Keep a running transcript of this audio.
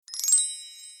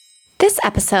This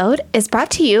episode is brought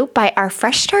to you by our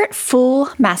Fresh Start Full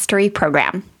Mastery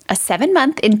Program, a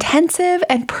 7-month intensive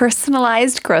and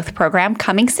personalized growth program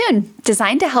coming soon,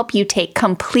 designed to help you take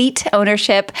complete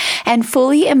ownership and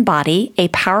fully embody a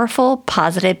powerful,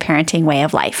 positive parenting way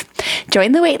of life.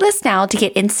 Join the waitlist now to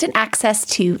get instant access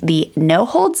to the No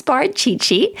Holds Barred cheat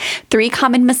sheet, 3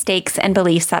 common mistakes and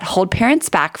beliefs that hold parents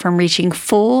back from reaching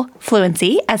full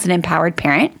fluency as an empowered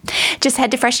parent. Just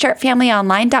head to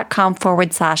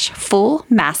freshstartfamilyonline.com/full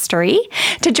mastery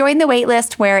to join the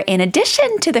waitlist, where in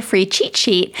addition to the free cheat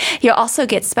sheet, you'll also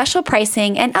get special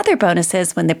pricing and other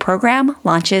bonuses when the program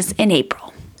launches in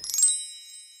April.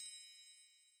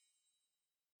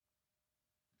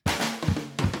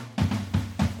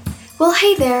 Well,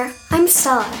 hey there, I'm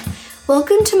Stella.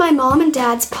 Welcome to my mom and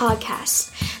dad's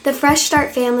podcast, the Fresh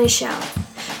Start Family Show.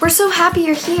 We're so happy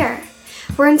you're here.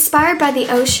 We're inspired by the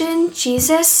ocean,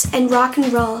 Jesus, and rock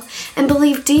and roll, and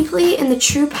believe deeply in the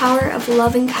true power of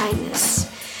love and kindness.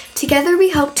 Together we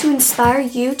hope to inspire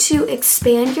you to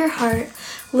expand your heart,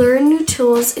 learn new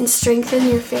tools, and strengthen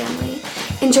your family.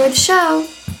 Enjoy the show!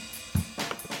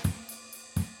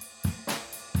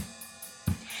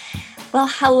 Well,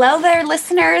 hello there,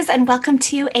 listeners, and welcome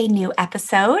to a new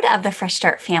episode of the Fresh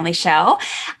Start Family Show.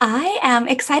 I am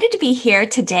excited to be here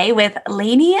today with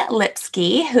Laine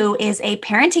Lipsky, who is a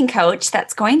parenting coach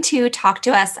that's going to talk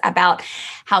to us about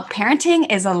how parenting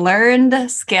is a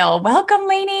learned skill. Welcome,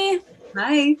 Laine.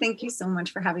 Hi, thank you so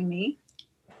much for having me.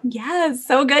 Yes,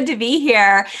 so good to be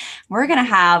here. We're going to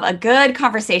have a good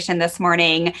conversation this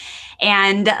morning.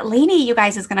 And Laine, you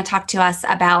guys, is going to talk to us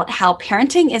about how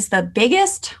parenting is the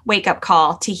biggest wake-up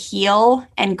call to heal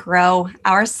and grow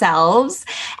ourselves,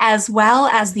 as well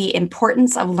as the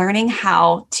importance of learning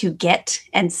how to get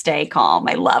and stay calm.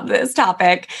 I love this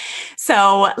topic.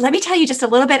 So let me tell you just a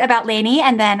little bit about Laine,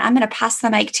 and then I'm going to pass the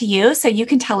mic to you so you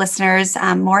can tell listeners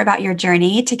more about your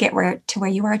journey to get where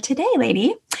you are today,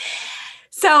 Laine.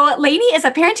 So Laine is a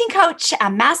parenting coach,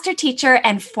 a master teacher,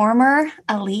 and former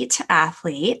elite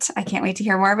athlete. I can't wait to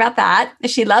hear more about that.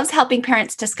 She loves helping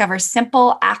parents discover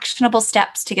simple, actionable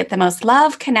steps to get the most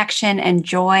love, connection, and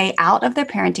joy out of their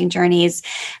parenting journeys.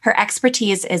 Her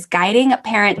expertise is guiding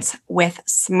parents with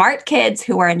smart kids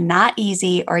who are not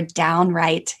easy or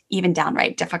downright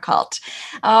difficult.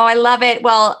 Oh, I love it.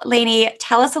 Well, Laine,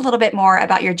 tell us a little bit more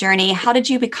about your journey. How did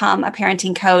you become a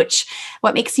parenting coach?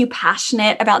 What makes you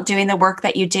passionate about doing the work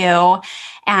that you do,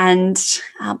 and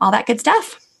all that good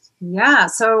stuff? Yeah.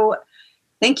 So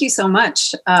thank you so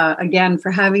much again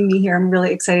for having me here. I'm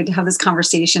really excited to have this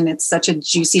conversation. It's such a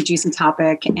juicy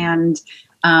topic. And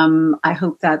I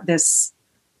hope that this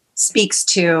speaks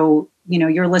to,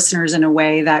 your listeners in a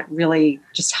way that really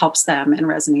just helps them and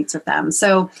resonates with them.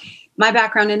 So my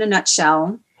background in a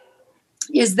nutshell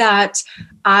is that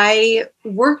I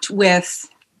worked with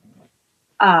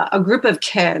a group of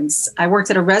kids. I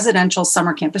worked at a residential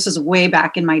summer camp. This was way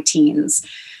back in my teens.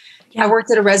 Yeah. I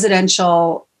worked at a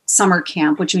residential summer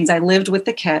camp, which means I lived with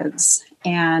the kids.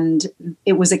 And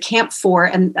it was a camp for,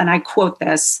 and I quote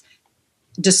this,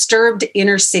 disturbed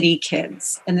inner city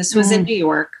kids. And this was in New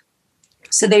York.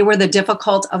 So they were the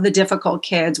difficult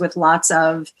kids with lots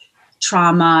of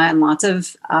trauma and lots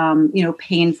of,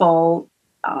 painful,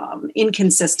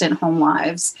 inconsistent home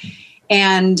lives.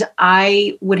 And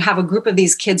I would have a group of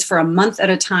these kids for a month at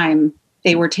a time.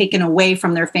 They were taken away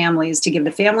from their families to give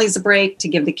the families a break, to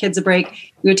give the kids a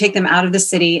break. We would take them out of the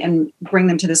city and bring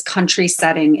them to this country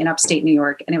setting in upstate New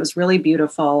York. And it was really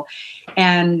beautiful.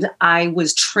 And I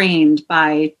was trained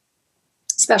by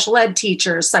special ed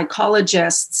teachers,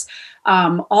 psychologists,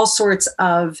 all sorts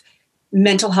of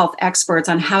mental health experts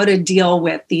on how to deal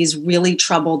with these really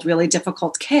troubled, really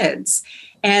difficult kids.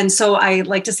 And so I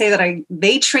like to say that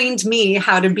they trained me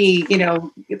how to be,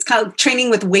 it's kind of training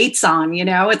with weights on,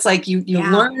 it's like you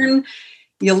learn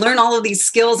all of these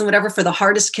skills and whatever for the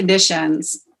hardest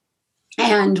conditions.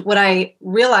 And what I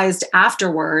realized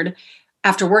afterward,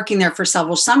 after working there for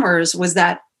several summers, was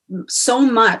that so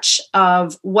much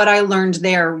of what I learned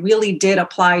there really did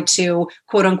apply to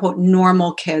quote unquote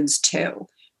normal kids too.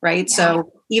 Right. Yeah.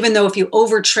 So even though if you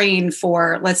overtrain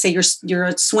for, let's say you're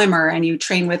a swimmer and you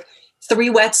train with 3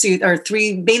 wetsuits or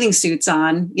 3 bathing suits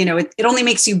on, it only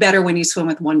makes you better when you swim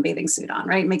with 1 bathing suit on,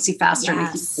 right? It makes you faster,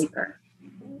 makes you safer.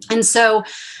 And so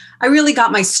I really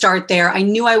got my start there. I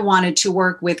knew I wanted to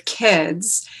work with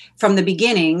kids from the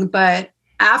beginning, but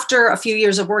after a few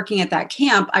years of working at that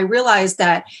camp, I realized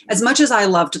that as much as I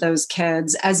loved those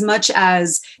kids, as much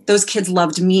as those kids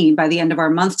loved me by the end of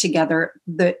our month together,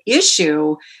 the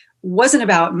issue wasn't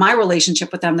about my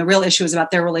relationship with them. The real issue was about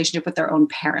their relationship with their own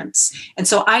parents. And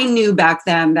so I knew back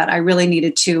then that I really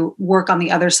needed to work on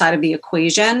the other side of the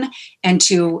equation and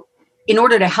to in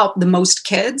order to help the most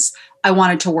kids, I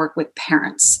wanted to work with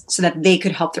parents so that they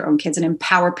could help their own kids and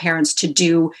empower parents to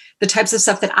do the types of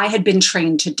stuff that I had been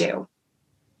trained to do.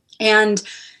 And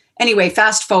anyway,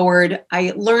 fast forward,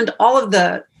 I learned all of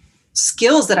the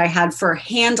skills that I had for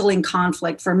handling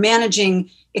conflict, for managing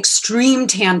extreme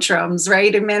tantrums,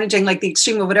 right? And managing like the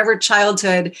extreme of whatever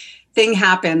childhood thing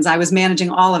happens. I was managing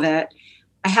all of it.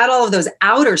 I had all of those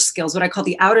outer skills, what I call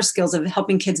the outer skills of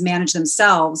helping kids manage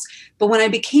themselves. But when I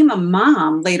became a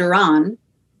mom later on,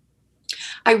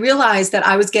 I realized that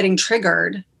I was getting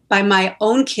triggered by my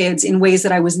own kids in ways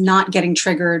that I was not getting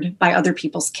triggered by other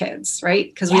people's kids, right?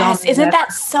 Because yes, isn't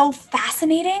that so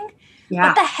fascinating? Yeah.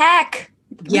 What the heck?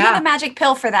 We need a magic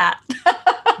pill for that.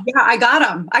 Yeah, I got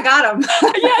them.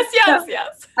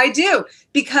 Yes. I do,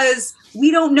 because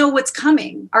we don't know what's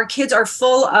coming. Our kids are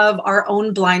full of our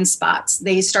own blind spots.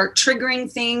 They start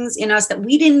triggering things in us that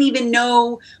we didn't even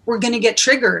know were going to get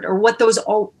triggered, or what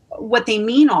they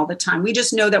mean all the time. We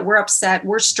just know that we're upset,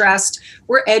 we're stressed,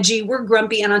 we're edgy, we're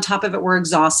grumpy, and on top of it, we're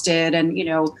exhausted, and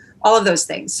all of those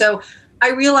things. So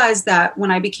I realized that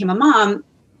when I became a mom,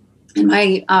 and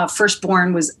my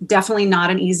firstborn was definitely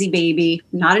not an easy baby,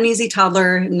 not an easy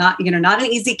toddler, not an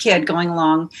easy kid going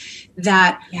along,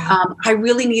 that I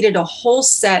really needed a whole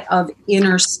set of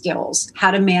inner skills, how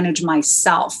to manage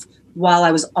myself while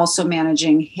I was also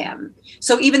managing him.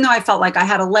 So even though I felt like I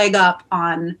had a leg up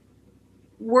on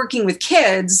working with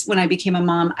kids when I became a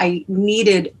mom, I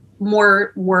needed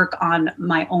more work on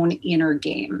my own inner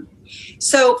game.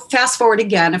 So fast forward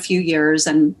again a few years,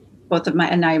 and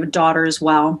and I have a daughter as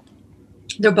well.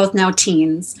 They're both now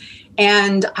teens.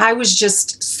 And I was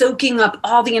just soaking up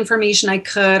all the information I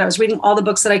could. I was reading all the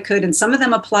books that I could, and some of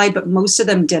them applied, but most of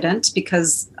them didn't,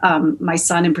 because my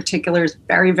son in particular is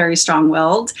very, very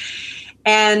strong-willed.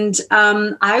 And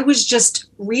I was just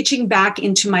reaching back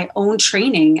into my own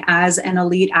training as an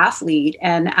elite athlete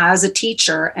and as a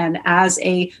teacher and as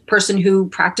a person who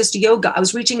practiced yoga. I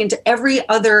was reaching into every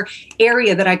other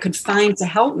area that I could find to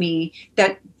help me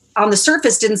that on the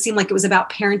surface didn't seem like it was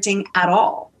about parenting at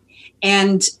all.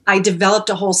 And I developed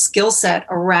a whole skill set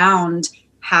around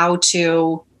how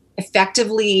to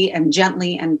effectively and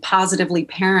gently and positively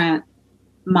parent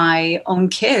my own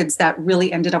kids that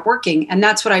really ended up working. And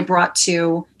that's what I brought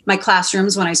to my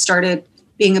classrooms when I started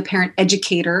being a parent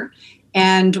educator,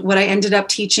 and what I ended up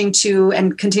teaching to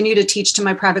and continue to teach to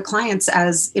my private clients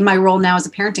as in my role now as a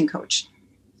parenting coach.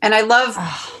 And I love,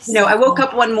 I woke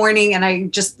up one morning,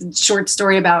 and short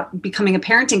story about becoming a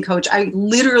parenting coach. I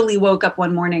literally woke up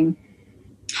one morning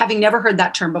having never heard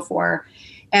that term before.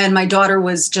 And my daughter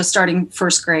was just starting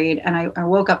first grade. And I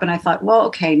woke up and I thought, well,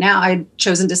 okay, now I'd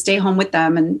chosen to stay home with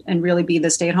them and really be the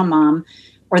stay-at-home mom,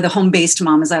 or the home-based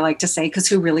mom, as I like to say, because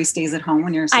who really stays at home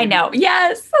when you're I know.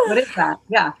 Yes. What is that?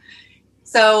 Yeah.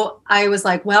 So I was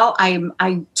like, well,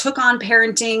 I took on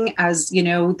parenting as,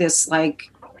 this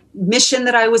like mission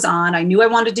that I was on. I knew I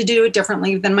wanted to do it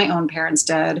differently than my own parents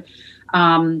did.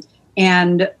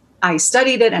 And I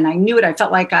studied it and I knew it. I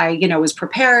felt like I, was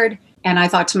prepared. And I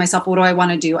thought to myself, what do I want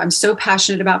to do? I'm so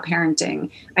passionate about parenting.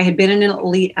 I had been an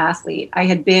elite athlete. I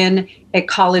had been a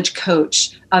college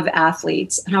coach of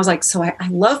athletes. And I was like, so I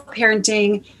love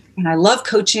parenting and I love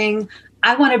coaching.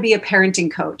 I want to be a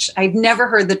parenting coach. I'd never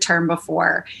heard the term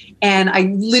before. And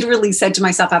I literally said to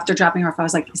myself after dropping her off, I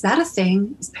was like, is that a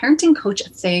thing? Is parenting coach a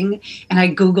thing? And I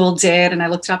Googled it and I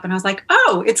looked it up and I was like,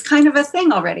 oh, it's kind of a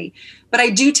thing already. But I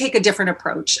do take a different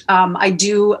approach. I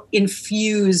do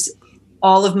infuse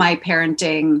all of my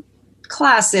parenting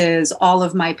classes, all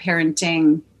of my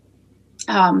parenting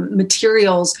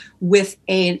materials with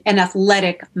an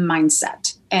athletic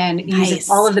mindset, and using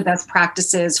all of the best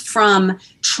practices from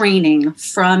training,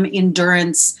 from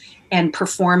endurance and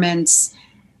performance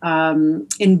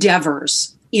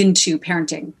endeavors into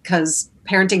parenting, because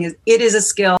parenting is a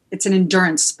skill. It's an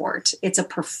endurance sport. It's a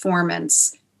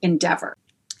performance endeavor.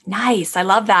 Nice. I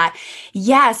love that.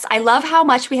 Yes. I love how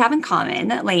much we have in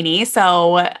common, Laine.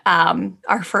 So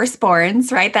our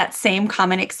firstborns, right? That same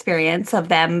common experience of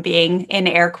them being, in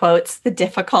air quotes, the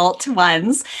difficult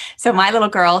ones. So my little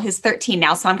girl who's 13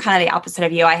 now, so I'm kind of the opposite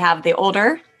of you. I have the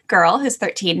older girl who's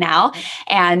 13 now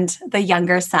and the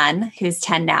younger son who's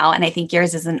 10 now. And I think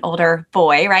yours is an older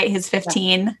boy, right? Who's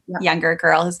 15, younger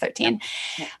girl who's 13.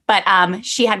 Yeah. But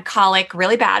she had colic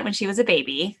really bad when she was a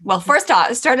baby. Well, first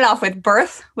off, it started off with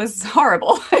birth was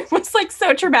horrible. It was like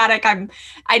so traumatic.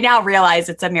 I now realize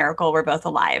it's a miracle we're both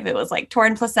alive. It was like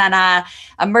torn placenta,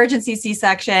 emergency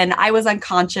C-section. I was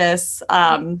unconscious.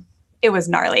 It was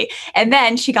gnarly. And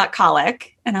then she got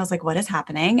colic And I was like, what is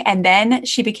happening? And then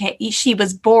she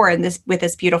was born with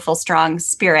this beautiful, strong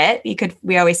spirit.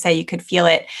 We always say you could feel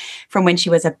it from when she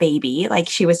was a baby. Like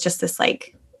she was just this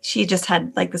she just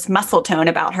had like this muscle tone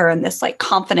about her and this like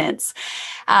confidence.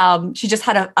 She just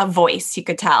had a voice, you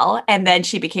could tell. And then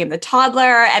she became the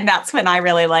toddler. And that's when I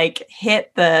really like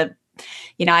hit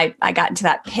I got into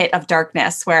that pit of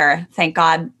darkness where, thank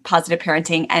God, positive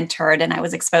parenting entered and I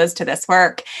was exposed to this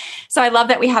work. So I love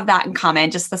that we have that in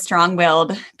common, just the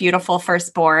strong-willed, beautiful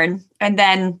firstborn. And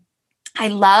then I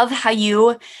love how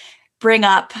you bring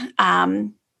up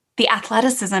the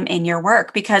athleticism in your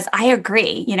work, because I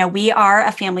agree. We are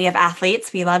a family of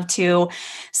athletes. We love to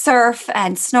surf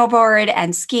and snowboard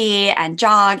and ski and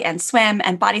jog and swim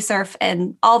and body surf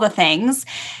and all the things.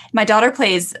 My daughter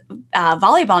plays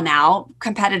volleyball now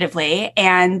competitively.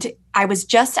 And I was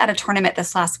just at a tournament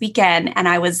this last weekend and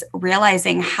I was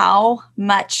realizing how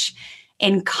much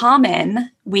in common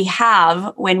we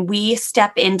have when we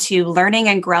step into learning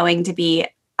and growing to be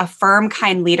a firm,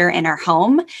 kind leader in our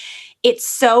home. It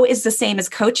so is the same as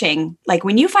coaching. Like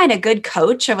when you find a good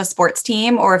coach of a sports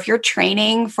team, or if you're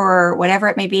training for whatever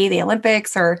it may be, the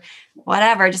Olympics or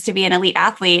whatever, just to be an elite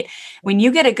athlete, when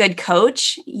you get a good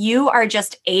coach, you are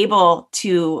just able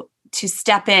to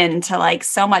step into like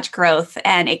so much growth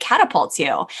and it catapults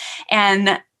you.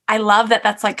 And I love that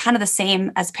that's like kind of the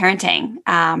same as parenting.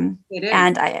 It is.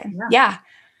 And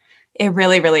it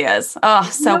really, really is. Oh,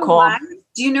 so cool. Why?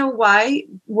 Do you know why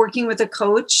working with a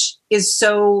coach is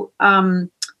so,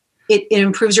 it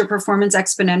improves your performance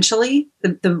exponentially?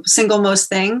 The single most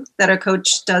thing that a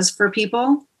coach does for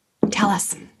people? Tell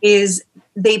us. Is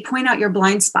they point out your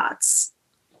blind spots.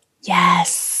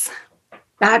 Yes.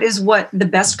 That is what the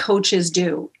best coaches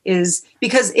do, is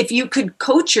because if you could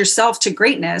coach yourself to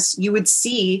greatness, you would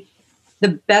see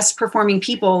the best performing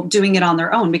people doing it on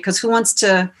their own, because who wants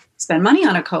to spend money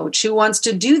on a coach? Who wants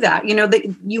to do that?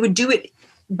 You would do it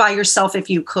by yourself if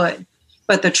you could.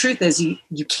 But the truth is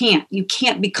you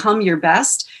can't become your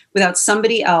best without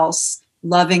somebody else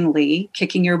lovingly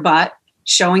kicking your butt,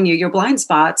 showing you your blind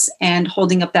spots and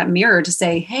holding up that mirror to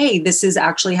say, hey, this is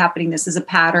actually happening. This is a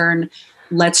pattern.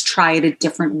 Let's try it a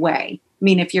different way. I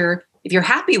mean, if you're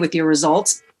happy with your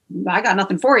results, I got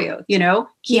nothing for you,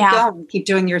 keep going, keep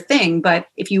doing your thing. But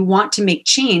if you want to make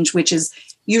change, which is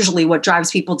usually what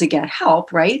drives people to get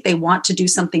help, right? They want to do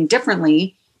something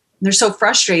differently. They're so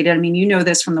frustrated. I mean, you know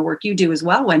this from the work you do as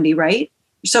well, Wendy, right?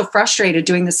 You're so frustrated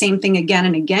doing the same thing again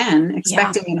and again,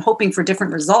 expecting and hoping for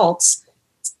different results.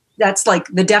 That's like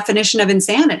the definition of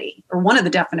insanity, or one of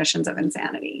the definitions of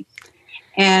insanity.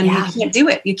 And you can't do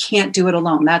it. You can't do it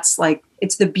alone. That's like,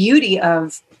 it's the beauty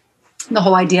of the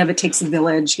whole idea of it takes a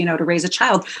village, to raise a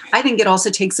child. I think it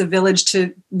also takes a village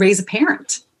to raise a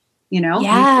parent, Yes.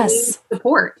 You need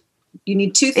support. You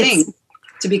need two things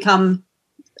to become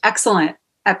excellent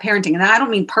at parenting. And I don't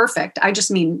mean perfect. I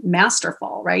just mean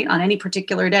masterful, right? On any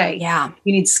particular day. Yeah.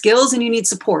 You need skills and you need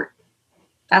support.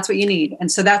 That's what you need.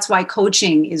 And so that's why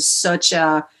coaching is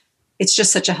it's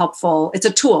just such a helpful, it's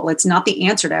a tool. It's not the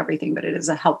answer to everything, but it is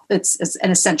it's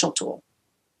an essential tool.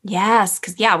 Yes.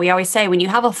 Because we always say when you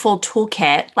have a full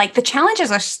toolkit, like the challenges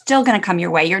are still going to come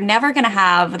your way. You're never going to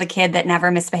have the kid that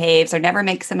never misbehaves or never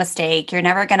makes a mistake. You're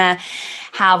never going to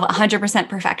have 100%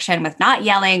 perfection with not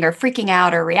yelling or freaking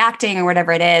out or reacting or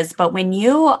whatever it is. But when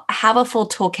you have a full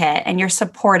toolkit and you're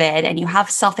supported and you have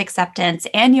self-acceptance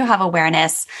and you have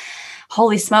awareness,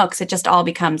 holy smokes, it just all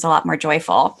becomes a lot more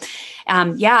joyful.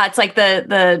 It's like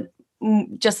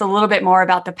just a little bit more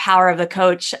about the power of the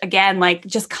coach. Again, like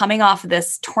just coming off of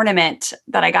this tournament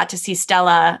that I got to see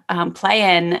Stella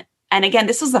play in. And again,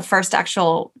 this was the first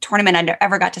actual tournament I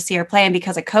ever got to see her play in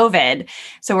because of COVID.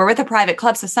 So we're with a private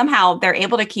club. So somehow they're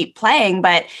able to keep playing,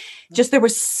 but just there were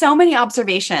so many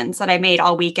observations that I made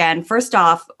all weekend. First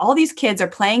off, all these kids are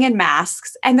playing in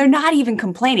masks and they're not even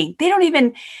complaining. They don't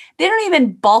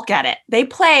even balk at it. They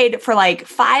played for like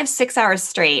 5-6 hours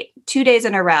straight, 2 days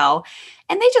in a row.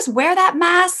 And they just wear that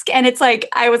mask. And it's like,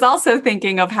 I was also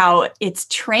thinking of how it's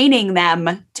training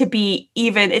them to be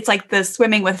even, it's like the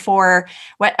swimming with 4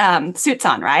 suits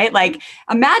on, right? Like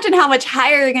imagine how much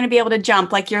higher you're going to be able to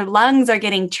jump. Like your lungs are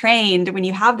getting trained when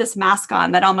you have this mask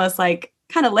on that almost like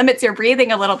kind of limits your breathing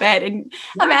a little bit, and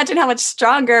imagine how much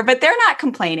stronger, but they're not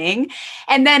complaining.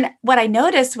 And then what I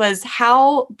noticed was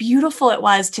how beautiful it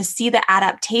was to see the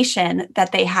adaptation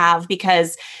that they have,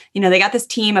 because, they got this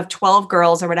team of 12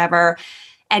 girls or whatever,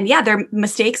 and their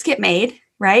mistakes get made,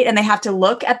 right? And they have to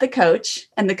look at the coach,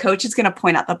 and the coach is going to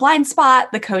point out the blind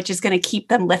spot. The coach is going to keep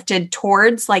them lifted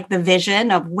towards like the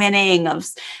vision of winning,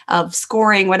 of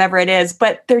scoring, whatever it is.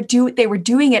 But they were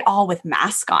doing it all with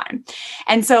mask on.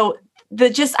 And so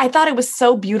I thought it was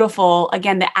so beautiful.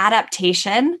 Again, the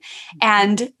adaptation,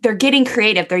 and they're getting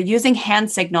creative. They're using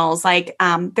hand signals, like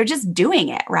they're just doing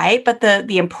it, right? But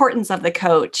the importance of the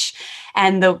coach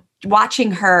and the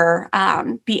watching her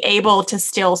be able to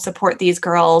still support these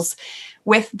girls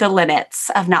with the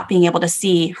limits of not being able to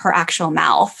see her actual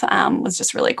mouth was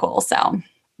just really cool. So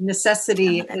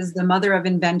necessity is the mother of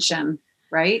invention,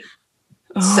 right?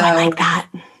 Oh, I like that.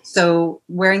 So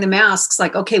wearing the masks,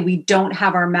 like, okay, we don't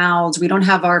have our mouths, we don't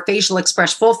have our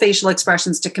full facial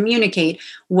expressions to communicate.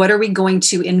 What are we going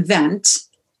to invent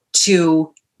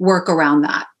to work around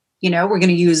that? We're going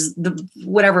to use the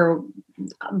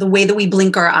way that we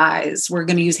blink our eyes. We're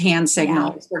going to use hand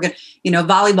signals. We're going to,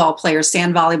 volleyball players,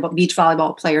 beach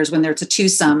volleyball players, when there's a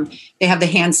twosome, they have the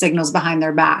hand signals behind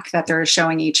their back that they're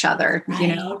showing each other,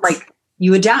 like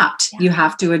you adapt. You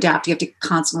have to adapt. You have to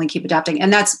constantly keep adapting.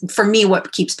 And that's, for me,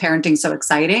 what keeps parenting so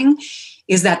exciting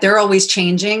is that they're always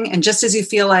changing. And just as you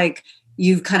feel like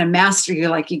you've kind of mastered, you're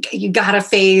like, you got a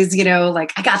phase,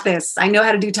 like, I got this. I know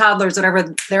how to do toddlers,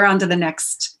 whatever. They're on to the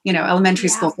next, elementary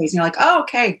school phase. And you're like, oh,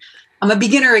 okay, I'm a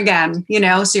beginner again,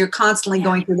 so you're constantly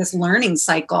going through this learning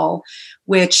cycle,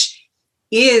 which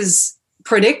is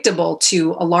predictable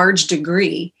to a large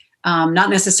degree. Not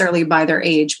necessarily by their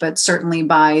age, but certainly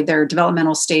by their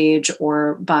developmental stage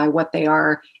or by what they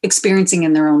are experiencing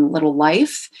in their own little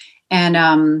life.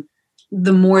 And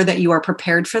the more that you are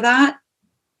prepared for that,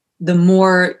 the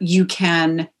more you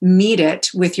can meet it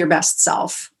with your best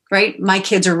self, right? My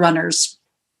kids are runners,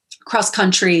 cross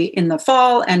country in the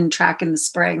fall and track in the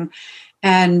spring.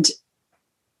 And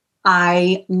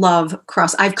I've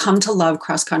come to love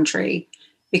cross country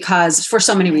because for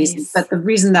so many reasons, but the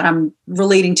reason that I'm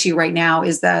relating to you right now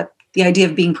is that the idea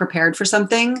of being prepared for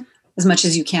something as much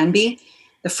as you can be.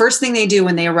 The first thing they do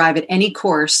when they arrive at any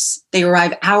course, they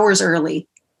arrive hours early,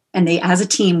 and they, as a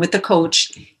team with the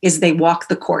coach, is they walk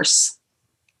the course.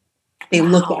 They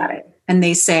look at it and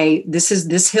they say,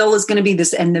 this hill is going to be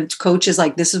this. And the coach is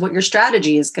like, this is what your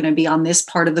strategy is going to be on this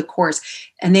part of the course.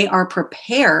 And they are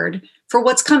prepared for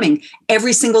what's coming.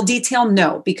 Every single detail,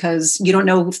 no, because you don't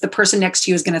know if the person next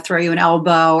to you is going to throw you an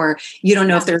elbow, or you don't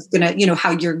know if there's going to,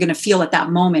 how you're going to feel at that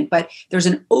moment. But there's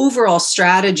an overall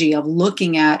strategy of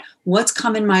looking at what's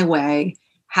coming my way.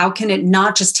 How can it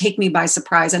not just take me by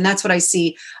surprise? And that's what I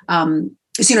see,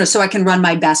 so I can run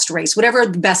my best race, whatever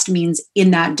the best means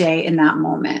in that day, in that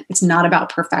moment. It's not about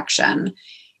perfection.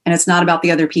 And it's not about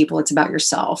the other people, it's about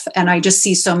yourself. And I just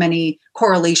see so many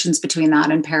correlations between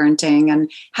that and parenting, and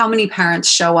how many parents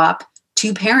show up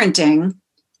to parenting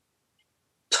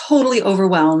totally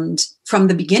overwhelmed from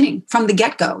the beginning, from the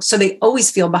get-go. So they always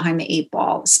feel behind the 8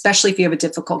 ball, especially if you have a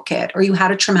difficult kid or you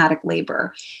had a traumatic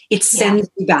labor. It sends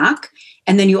you back.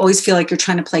 And then you always feel like you're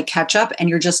trying to play catch up, and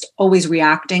you're just always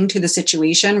reacting to the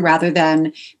situation rather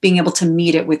than being able to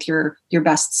meet it with your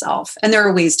best self. And there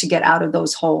are ways to get out of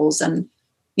those holes and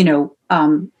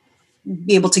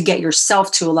be able to get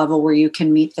yourself to a level where you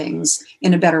can meet things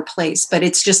in a better place. But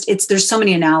there's so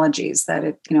many analogies that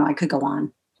I could go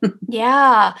on.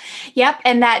 Yeah. Yep.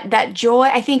 And that joy,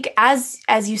 I think as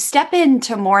you step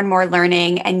into more and more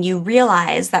learning and you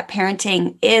realize that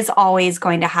parenting is always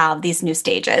going to have these new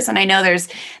stages. And I know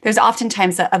there's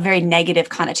oftentimes a very negative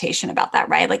connotation about that,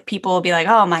 right? Like people will be like,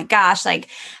 oh my gosh, like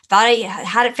thought I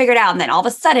had it figured out. And then all of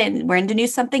a sudden we're into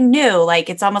something new. Like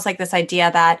it's almost like this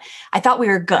idea that I thought we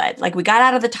were good. Like we got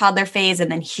out of the toddler phase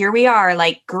and then here we are,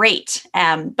 like great.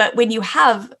 But when you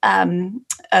have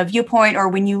a viewpoint, or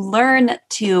when you learn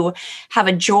to have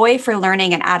a joy for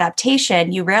learning and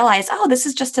adaptation, you realize, oh, this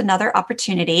is just another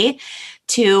opportunity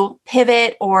to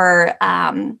pivot or,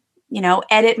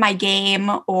 edit my game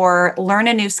or learn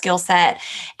a new skill set.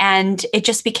 And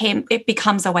it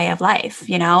becomes a way of life,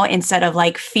 instead of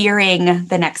like fearing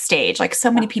the next stage. Like so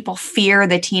many people fear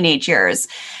the teenage years.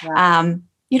 Yeah.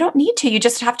 You don't need to. You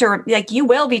just have to, you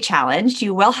will be challenged.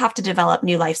 You will have to develop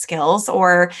new life skills,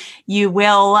 or you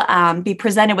will be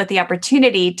presented with the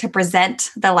opportunity to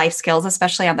present the life skills,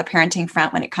 especially on the parenting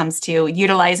front when it comes to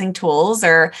utilizing tools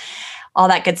or all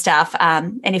that good stuff.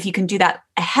 And if you can do that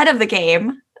ahead of the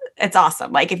game, it's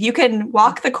awesome. Like if you can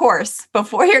walk the course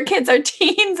before your kids are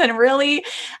teens and really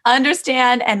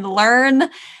understand and learn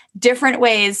different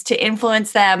ways to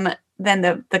influence them than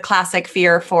the classic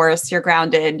fear force, you're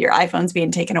grounded, your iPhone's being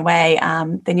taken away,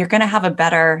 then you're going to have a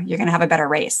better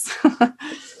race.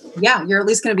 Yeah, you're at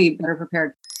least going to be better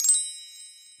prepared.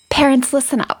 Parents,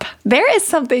 listen up. There is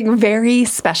something very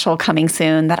special coming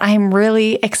soon that I'm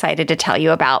really excited to tell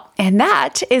you about, and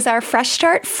that is our Fresh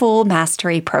Start Full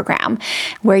Mastery program,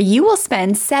 where you will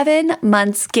spend 7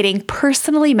 months getting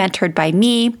personally mentored by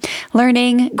me,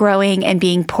 learning, growing, and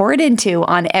being poured into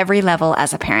on every level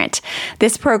as a parent.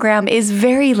 This program is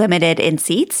very limited in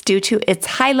seats due to its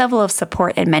high level of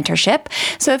support and mentorship.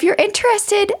 So if you're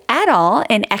interested at all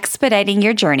in expediting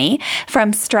your journey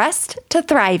from stressed to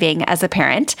thriving as a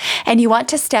parent, and you want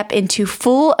to step into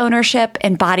full ownership,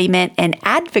 embodiment, and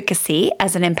advocacy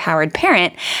as an empowered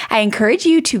parent, I encourage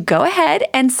you to go ahead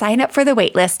and sign up for the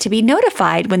waitlist to be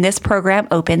notified when this program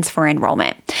opens for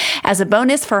enrollment. As a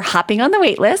bonus for hopping on the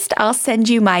waitlist, I'll send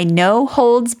you my no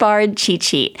holds barred cheat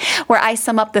sheet, where I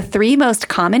sum up the 3 most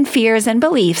common fears and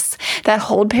beliefs that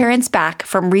hold parents back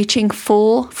from reaching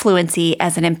full fluency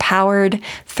as an empowered,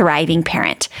 thriving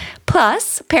parent.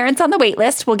 Plus, parents on the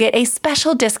waitlist will get a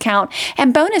special discount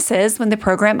and bonuses when the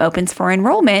program opens for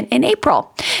enrollment in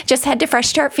April. Just head to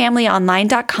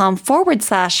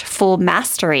freshstartfamilyonline.com/full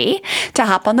mastery to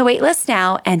hop on the waitlist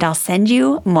now, and I'll send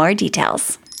you more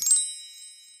details.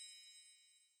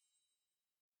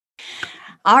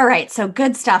 All right. So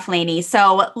good stuff, Laine.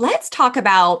 So let's talk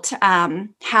about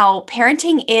how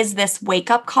parenting is this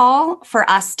wake-up call for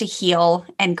us to heal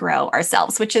and grow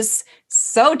ourselves, which is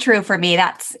so true for me.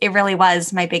 It really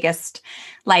was my biggest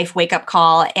life wake-up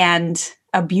call, and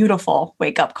a beautiful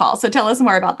wake-up call. So tell us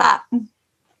more about that.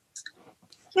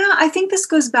 Yeah, I think this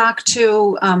goes back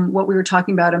to what we were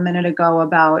talking about a minute ago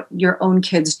about your own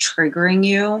kids triggering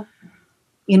you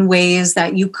in ways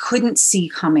that you couldn't see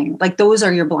coming. Like those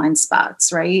are your blind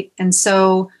spots, right? And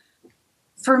so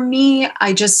for me,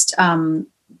 I just,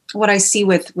 what I see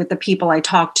with the people I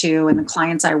talk to and the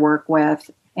clients I work with,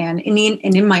 and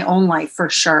in my own life for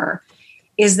sure,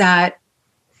 is that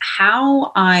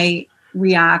how I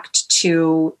react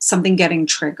to something getting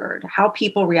triggered, how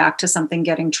people react to something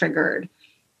getting triggered,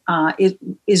 it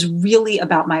is really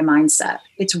about my mindset.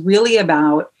 It's really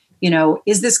about,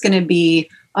 is this going to be,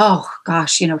 oh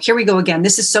gosh, here we go again.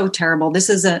 This is so terrible. This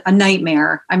is a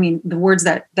nightmare. I mean, the words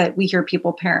that we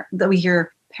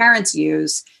hear parents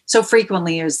use so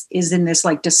frequently is in this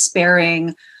like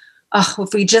despairing, oh,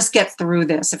 if we just get through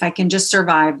this, if I can just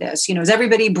survive this, is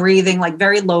everybody breathing like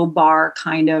very low bar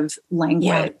kind of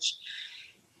language.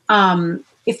 Yeah.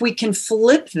 If we can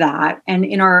flip that and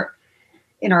in our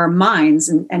minds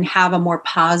and have a more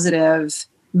positive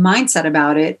mindset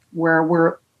about it, where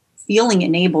we're feeling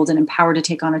enabled and empowered to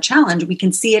take on a challenge, we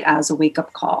can see it as a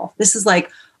wake-up call. This is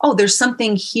like, oh, there's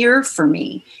something here for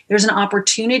me. There's an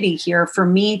opportunity here for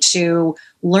me to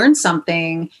learn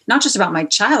something, not just about my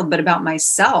child, but about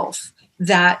myself,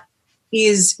 that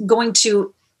is going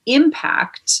to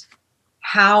impact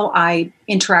how I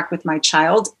interact with my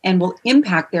child and will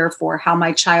impact, therefore, how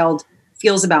my child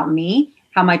feels about me,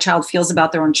 how my child feels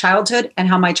about their own childhood, and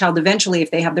how my child eventually,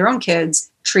 if they have their own kids,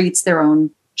 treats their own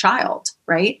child,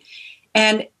 right?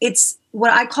 And it's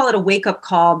what I call it a wake-up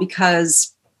call,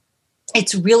 because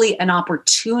it's really an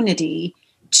opportunity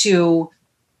to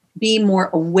be more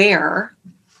aware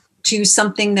to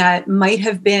something that might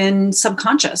have been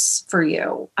subconscious for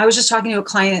you. I was just talking to a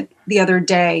client the other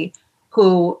day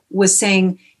who was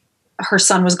saying her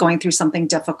son was going through something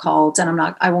difficult, and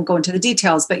I won't go into the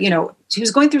details, but he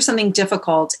was going through something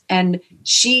difficult, and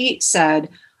she said,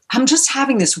 I'm just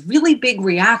having this really big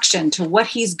reaction to what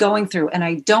he's going through, and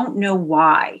I don't know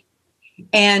why.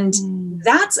 And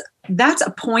that's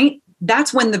a point.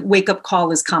 That's when the wake-up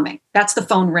call is coming. That's the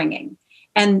phone ringing.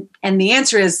 And the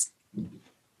answer is,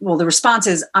 well, the response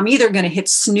is, I'm either going to hit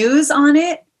snooze on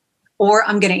it or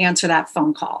I'm going to answer that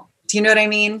phone call. Do you know what I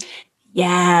mean?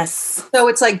 Yes. So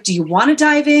it's like, do you want to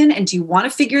dive in and do you want to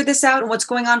figure this out and what's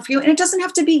going on for you? And it doesn't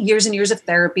have to be years and years of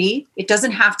therapy. It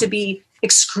doesn't have to be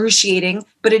excruciating,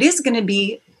 but it is going to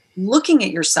be looking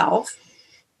at yourself,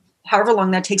 however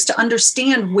long that takes, to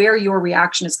understand where your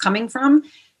reaction is coming from.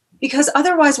 Because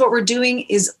otherwise what we're doing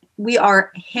is we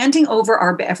are handing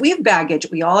over if we have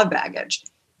baggage, we all have baggage.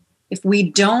 If we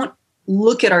don't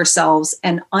look at ourselves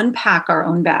and unpack our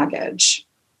own baggage,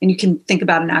 and you can think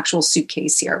about an actual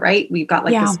suitcase here, right? We've got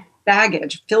this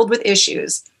baggage filled with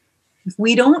issues. If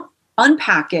we don't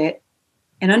unpack it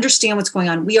and understand what's going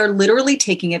on, we are literally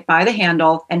taking it by the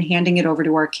handle and handing it over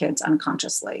to our kids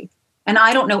unconsciously. And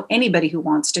I don't know anybody who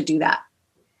wants to do that.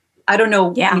 I don't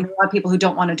know, a lot of people who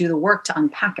don't want to do the work to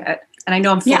unpack it. And I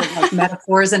know I'm full of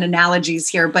metaphors and analogies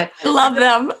here, but I love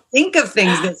them. Think of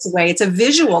things this way. It's a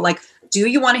visual. Like, do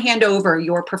you want to hand over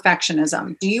your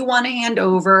perfectionism? Do you want to hand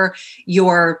over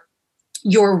your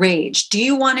your rage? Do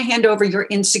you want to hand over your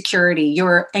insecurity,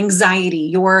 your anxiety,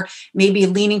 your maybe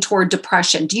leaning toward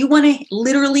depression? Do you want to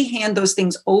literally hand those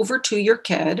things over to your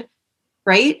kid,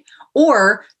 right?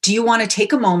 Or do you want to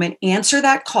take a moment, answer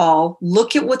that call,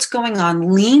 look at what's going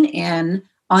on, lean in,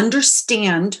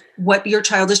 understand what your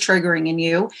child is triggering in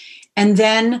you, and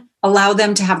then allow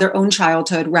them to have their own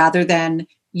childhood rather than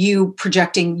you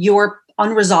projecting your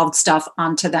unresolved stuff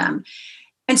onto them?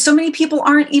 And so many people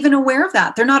aren't even aware of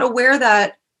that. They're not aware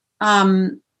that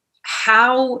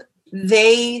how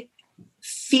they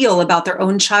feel about their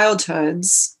own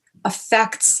childhoods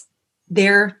affects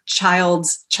their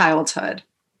child's childhood.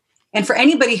 And for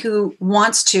anybody who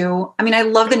wants to, I mean, I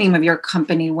love the name of your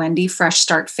company, Wendy, Fresh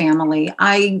Start Family.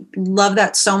 I love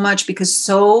that so much because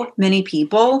so many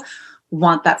people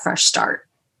want that fresh start.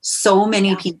 So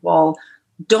many people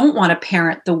don't want to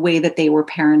parent the way that they were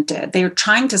parented. They're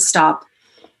trying to stop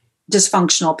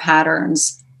dysfunctional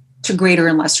patterns to greater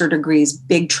and lesser degrees,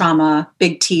 big trauma,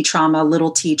 big T trauma,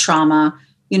 little T trauma,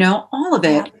 all of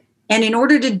it. Yeah. And in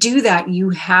order to do that, you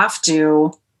have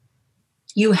to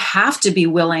be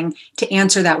willing to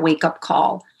answer that wake up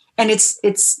call. And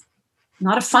it's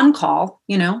not a fun call,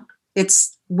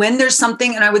 it's when there's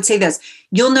something. And I would say this,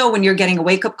 you'll know when you're getting a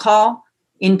wake up call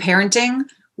in parenting,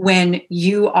 when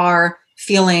you are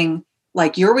feeling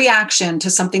like your reaction to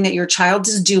something that your child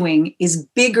is doing is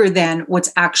bigger than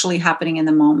what's actually happening in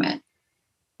the moment.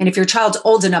 And if your child's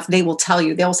old enough, they will tell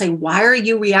you, they'll say, why are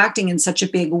you reacting in such a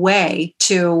big way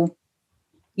to,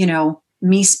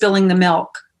 me spilling the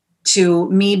milk, to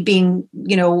me being,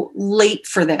 late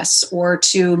for this, or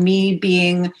to me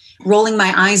being rolling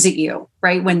my eyes at you,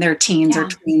 right? When they're teens or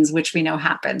tweens, which we know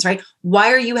happens, right?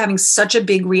 Why are you having such a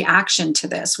big reaction to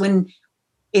this when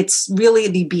it's really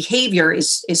the behavior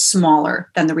is smaller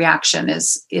than the reaction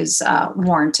is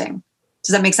warranting?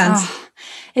 Does that make sense? Oh,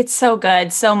 it's so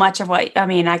good. So much of what,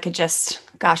 I could just,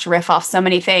 riff off so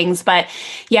many things, but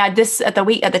yeah, at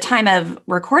the time of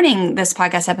recording this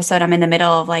podcast episode, I'm in the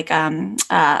middle of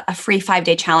a free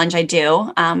 5-day challenge I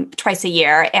do twice a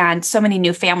year. And so many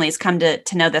new families come to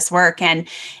know this work. And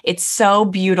it's so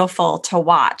beautiful to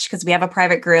watch because we have a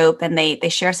private group and they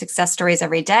share success stories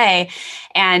every day.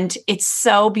 And it's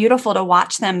so beautiful to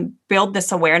watch them build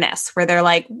this awareness where they're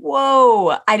like,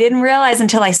 whoa, I didn't realize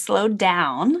until I slowed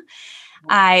down.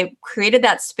 I created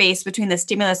that space between the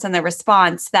stimulus and the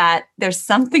response that there's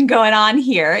something going on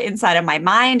here inside of my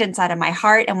mind, inside of my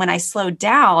heart. And when I slowed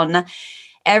down,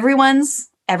 everyone's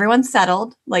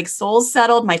settled, like soul's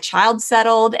settled, my child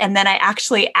settled. And then I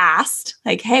actually asked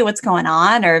like, hey, what's going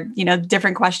on? Or,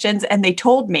 different questions. And they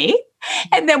told me.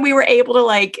 And then we were able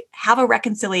to have a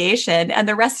reconciliation. And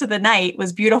the rest of the night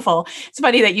was beautiful. It's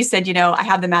funny that you said, I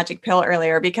have the magic pill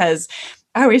earlier because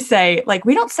I always say,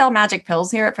 we don't sell magic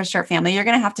pills here at Fresh Start Family. You're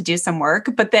going to have to do some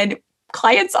work. But then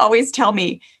clients always tell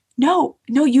me, no,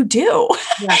 you do.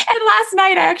 Yeah. And last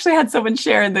night, I actually had someone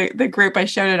share in the group. I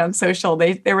shared it on social.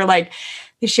 They were like,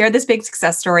 they shared this big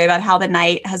success story about how the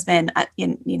night has been,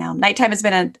 nighttime has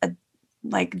been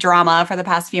a drama for the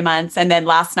past few months. And then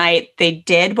last night they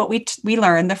did what we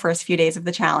learned the first few days of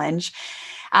the challenge.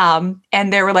 And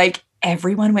they were like,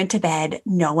 everyone went to bed.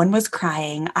 No one was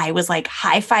crying. I was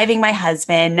high-fiving my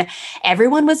husband.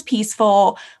 Everyone was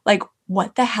peaceful.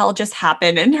 What the hell just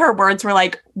happened? And her words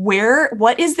were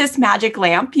what is this magic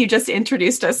lamp you just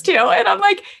introduced us to? And I'm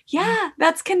like, yeah,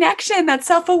 that's connection. That's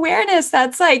self-awareness.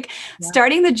 That's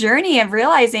starting the journey of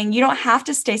realizing you don't have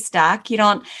to stay stuck. You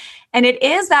don't. And it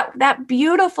is that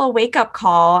beautiful wake-up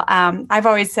call. I've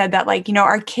always said that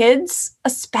our kids,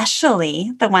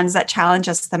 especially the ones that challenge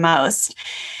us the most,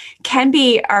 can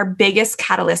be our biggest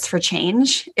catalyst for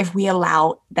change if we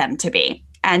allow them to be.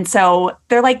 And so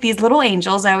they're like these little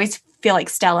angels. I always feel like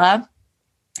Stella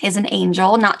is an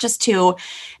angel, not just to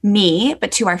me,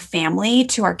 but to our family,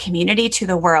 to our community, to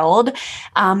the world,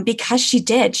 because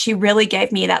she really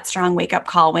gave me that strong wake-up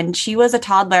call when she was a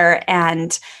toddler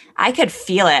and I could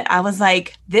feel it. I was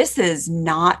like, this is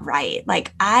not right.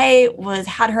 I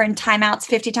had her in timeouts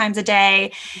 50 times a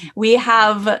day. We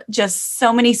have just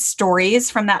so many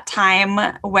stories from that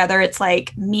time, whether it's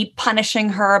me punishing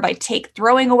her by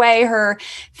throwing away her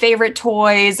favorite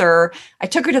toys, or I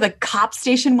took her to the cop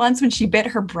station once when she bit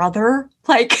her brother.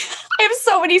 I have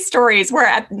so many stories where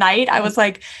at night I was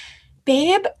like,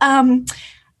 babe,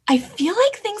 I feel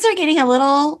like things are getting a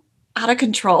little out of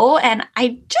control and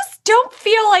I just don't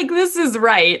feel like this is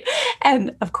right.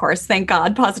 And of course, thank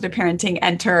God, positive parenting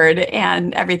entered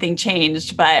and everything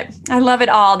changed, but I love it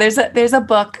all. There's a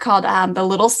book called The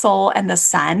Little Soul and the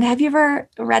Sun. Have you ever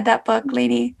read that book,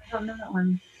 Laine? I don't know that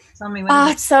one. Tell me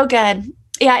what it's so good.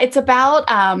 Yeah, it's about,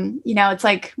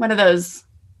 it's one of those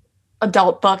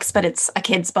adult books, but it's a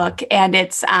kid's book. And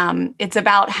it's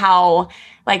about how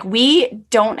like we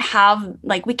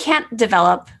can't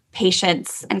develop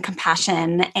patience and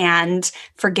compassion and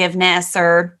forgiveness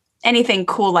or anything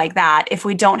cool like that if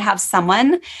we don't have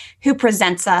someone who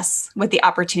presents us with the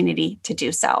opportunity to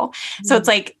do so. Mm-hmm. So it's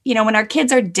like, when our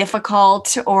kids are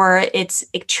difficult or it's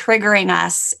triggering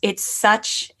us, it's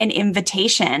such an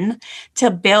invitation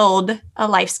to build a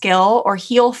life skill or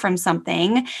heal from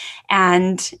something.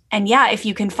 And yeah, if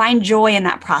you can find joy in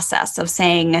that process of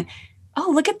saying,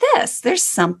 oh, look at this, there's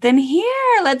something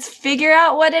here, let's figure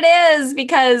out what it is,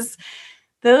 because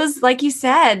those, like you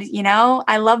said,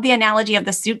 I love the analogy of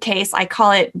the suitcase. I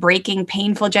call it breaking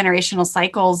painful generational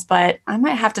cycles, but I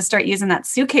might have to start using that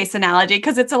suitcase analogy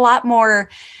because it's a lot more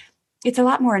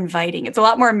inviting. It's a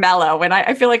lot more mellow. And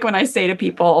I feel like when I say to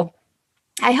people,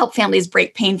 I help families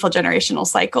break painful generational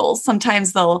cycles,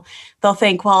 sometimes they'll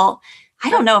think, well,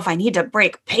 I don't know if I need to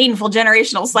break painful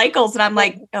generational cycles. And I'm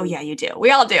like, oh yeah, you do.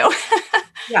 We all do.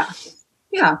 Yeah.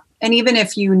 Yeah. And even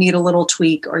if you need a little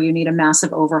tweak or you need a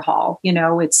massive overhaul,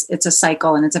 it's a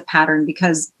cycle and it's a pattern,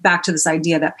 because back to this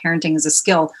idea that parenting is a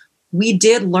skill, we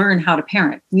did learn how to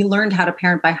parent. We learned how to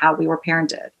parent by how we were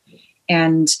parented.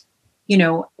 And,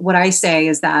 what I say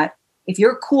is that if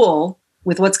you're cool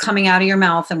with what's coming out of your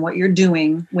mouth and what you're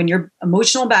doing when your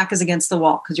emotional back is against the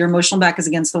wall, because your emotional back is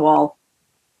against the wall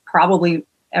probably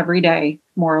every day,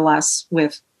 more or less,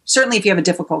 certainly if you have a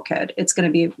difficult kid, it's going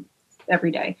to be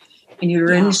every day. And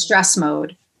you're in stress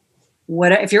mode,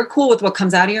 if you're cool with what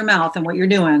comes out of your mouth and what you're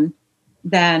doing,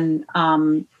 then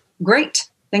great.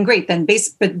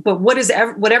 But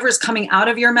whatever is coming out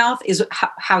of your mouth is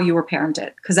how you were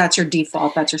parented, because that's your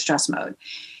default, that's your stress mode.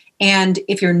 And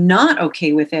if you're not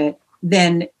okay with it,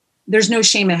 then there's no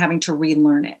shame in having to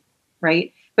relearn it,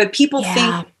 right? But people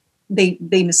think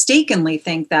they mistakenly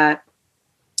think that.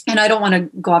 And I don't want to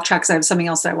go off track because I have something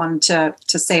else that I wanted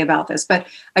to say about this, but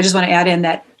I just want to add in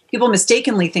that people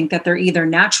mistakenly think that they're either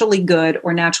naturally good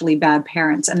or naturally bad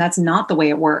parents. And that's not the way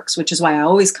it works, which is why I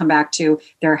always come back to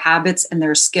their habits and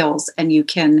their skills. And you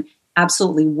can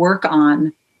absolutely work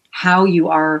on how you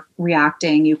are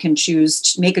reacting. You can choose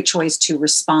to make a choice to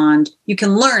respond. You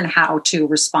can learn how to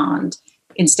respond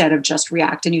instead of just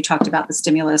react. And you talked about the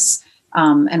stimulus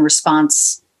and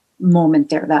response moment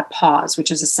there, that pause,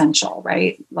 which is essential,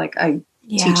 right? Like I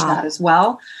teach that as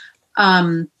well.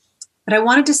 But I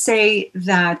wanted to say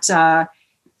that, I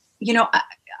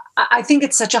think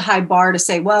it's such a high bar to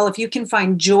say, well, if you can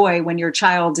find joy when your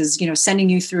child is, sending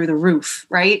you through the roof,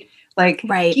 right? Like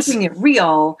keeping it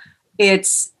real,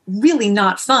 it's really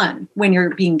not fun when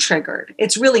you're being triggered.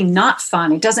 It's really not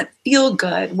fun. It doesn't feel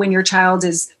good when your child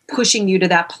is pushing you to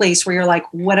that place where you're like,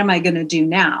 what am I going to do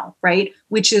now? Right?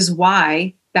 Which is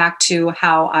why, back to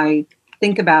how I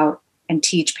think about and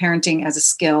teach parenting as a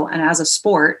skill and as a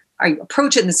sport, I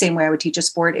approach it in the same way I would teach a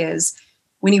sport, is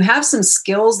when you have some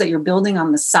skills that you're building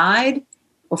on the side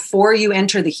before you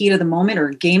enter the heat of the moment, or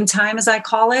game time, as I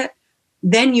call it,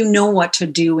 then you know what to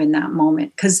do in that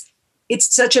moment. Because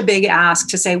it's such a big ask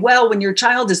to say, well, when your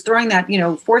child is throwing that,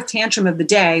 fourth tantrum of the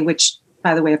day, which,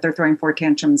 by the way, if they're throwing 4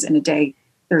 tantrums in a day,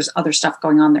 there's other stuff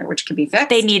going on there, which can be fixed.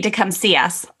 They need to come see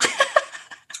us.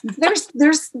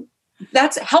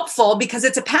 That's helpful because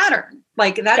it's a pattern.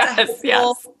 Like that's a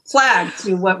helpful flag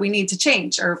to what we need to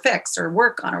change or fix or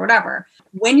work on or whatever.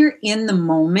 When you're in the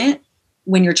moment,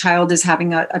 when your child is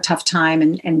having a tough time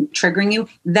and triggering you,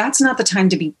 that's not the time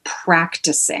to be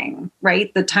practicing,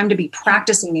 right? The time to be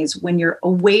practicing is when you're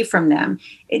away from them.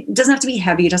 It doesn't have to be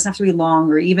heavy. It doesn't have to be long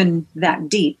or even that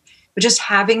deep, but just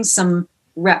having some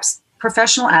reps.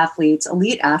 Professional athletes,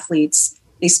 elite athletes,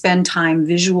 they spend time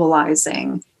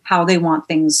visualizing how they want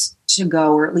things to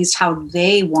go, or at least how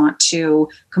they want to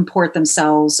comport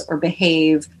themselves or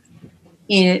behave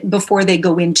before they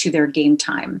go into their game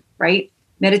time, right?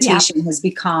 Meditation has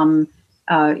become,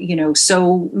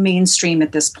 so mainstream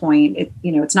at this point.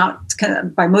 It's not,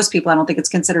 by most people, I don't think it's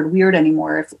considered weird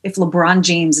anymore. If LeBron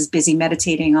James is busy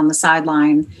meditating on the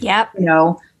sideline,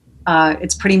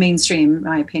 it's pretty mainstream, in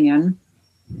my opinion.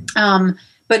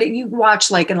 But you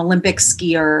watch like an Olympic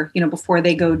skier, before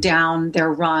they go down their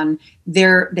run, they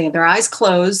have their eyes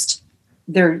closed.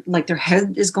 They're like, their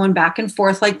head is going back and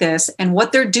forth like this. And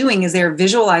what they're doing is they're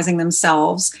visualizing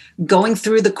themselves going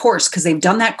through the course, because they've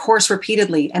done that course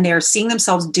repeatedly, and they're seeing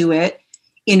themselves do it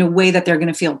in a way that they're going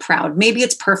to feel proud. Maybe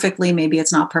it's perfectly, maybe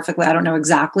it's not perfectly. I don't know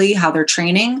exactly how they're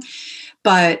training,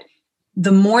 but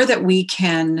the more that we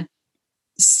can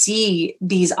see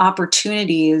these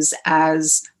opportunities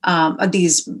as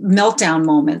these meltdown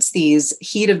moments, these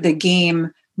heat of the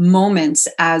game moments,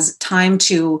 as time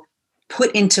to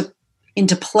put into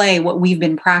into play what we've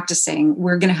been practicing,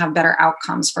 we're going to have better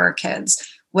outcomes for our kids.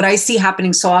 What I see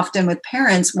happening so often with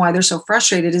parents, why they're so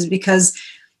frustrated, is because,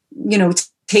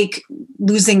 take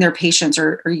losing their patience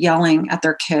or yelling at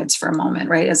their kids for a moment,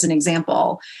 right? As an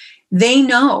example, they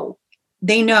know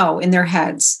in their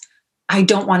heads, I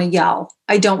don't want to yell.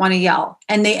 I don't want to yell.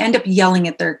 And they end up yelling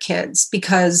at their kids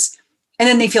and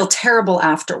then they feel terrible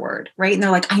afterward, right? And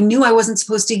they're like, I knew I wasn't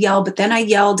supposed to yell, but then I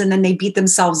yelled, and then they beat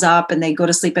themselves up and they go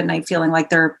to sleep at night feeling like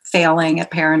they're failing at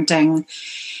parenting.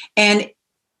 And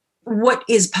what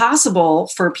is possible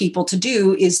for people to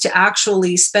do is to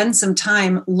actually spend some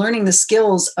time learning the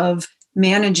skills of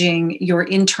managing your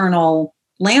internal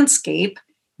landscape,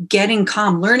 getting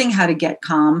calm, learning how to get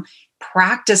calm,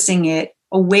 practicing it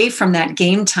away from that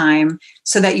game time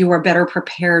so that you are better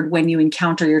prepared when you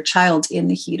encounter your child in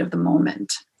the heat of the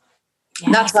moment.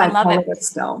 Yes, that's why I love it.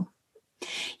 Let's go.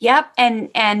 Yep.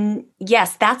 And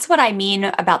yes, that's what I mean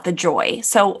about the joy.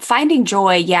 So finding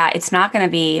joy, yeah, it's not going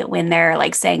to be when they're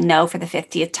like saying no for the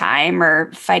 50th time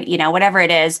or fight, whatever it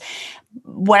is.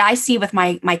 What I see with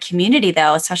my community,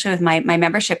 though, especially with my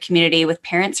membership community, with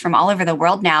parents from all over the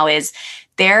world now, is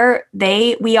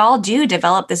we all do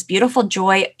develop this beautiful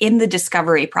joy in the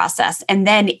discovery process and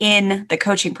then in the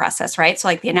coaching process, right? So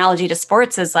like the analogy to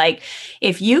sports is like,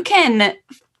 if you can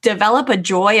develop a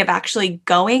joy of actually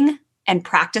going and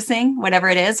practicing whatever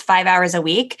it is 5 hours a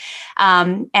week.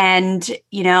 And,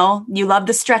 you love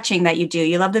the stretching that you do.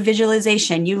 You love the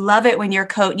visualization. You love it when your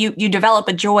coach, you develop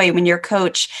a joy when your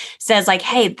coach says like,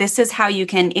 hey, this is how you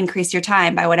can increase your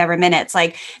time by whatever minutes.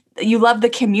 Like you love the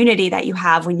community that you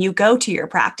have when you go to your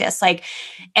practice. Like,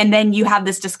 and then you have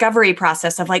this discovery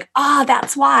process of like,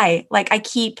 that's why, like I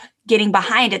keep getting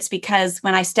behind. It's because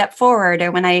when I step forward,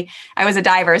 or when I was a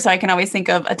diver, so I can always think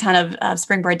of a ton of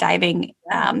springboard diving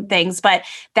things, but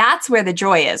that's where the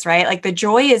joy is, right? Like the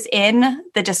joy is in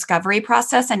the discovery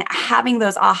process and having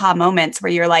those aha moments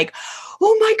where you're like,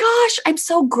 oh my gosh, I'm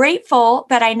so grateful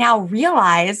that I now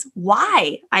realize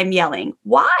why I'm yelling,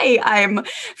 why I'm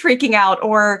freaking out,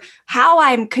 or how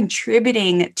I'm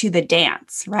contributing to the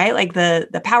dance, right? Like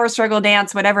the power struggle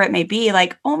dance, whatever it may be,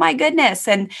 like, oh my goodness.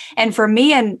 And for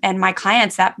me and my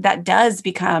clients, that does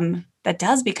become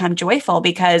joyful,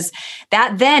 because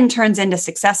that then turns into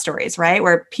success stories, right?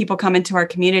 Where people come into our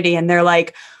community and they're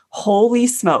like, holy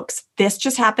smokes, this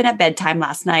just happened at bedtime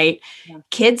last night. Yeah.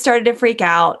 Kids started to freak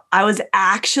out. I was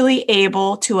actually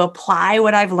able to apply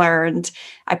what I've learned.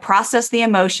 I processed the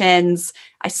emotions.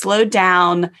 I slowed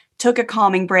down, took a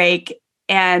calming break,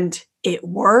 and it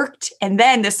worked. And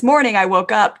then this morning I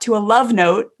woke up to a love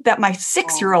note that my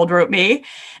 6-year-old wrote me.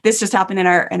 This just happened in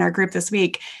our group this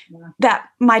week. Yeah. That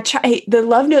the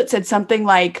love note said something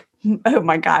like, oh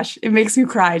my gosh, it makes me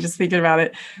cry just thinking about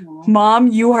it. Aww. Mom,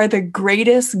 you are the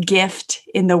greatest gift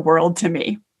in the world to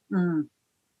me.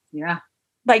 Yeah.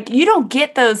 Like you don't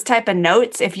get those type of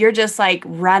notes if you're just like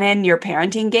running your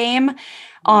parenting game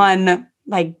on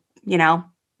like,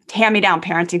 hand-me-down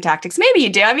parenting tactics. Maybe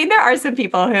you do. I mean, there are some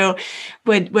people who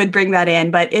would bring that in,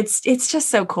 but it's just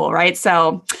so cool, right?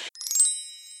 So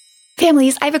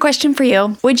families, I have a question for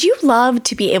you. Would you love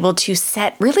to be able to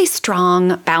set really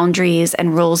strong boundaries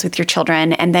and rules with your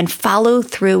children and then follow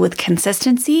through with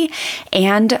consistency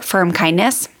and firm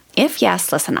kindness? If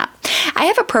yes, listen up. I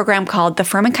have a program called the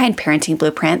Firm and Kind Parenting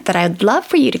Blueprint that I'd love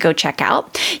for you to go check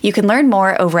out. You can learn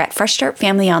more over at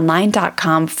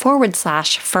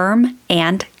freshstartfamilyonline.com/firm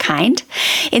and kind.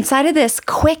 Inside of this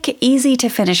quick, easy to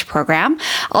finish program,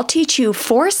 I'll teach you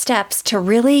 4 steps to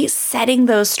really setting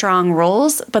those strong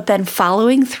rules, but then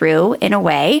following through in a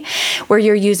way where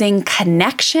you're using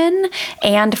connection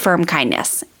and firm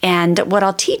kindness. And what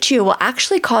I'll teach you will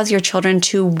actually cause your children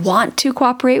to want to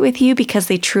cooperate with you because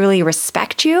they truly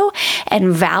respect you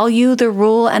and value the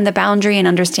rule and the boundary and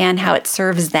understand how it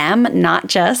serves them, not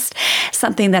just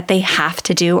something that they have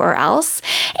to do or else.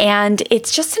 And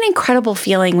it's just an incredible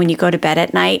feeling when you go to bed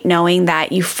at night knowing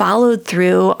that you followed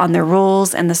through on the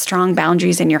rules and the strong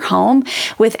boundaries in your home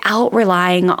without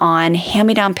relying on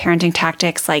hand-me-down parenting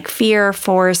tactics like fear,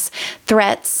 force,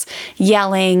 threats,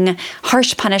 yelling,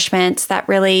 harsh punishments that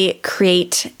really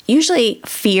create usually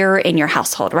fear in your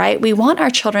household, right? We want our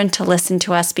children to listen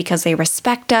to us because they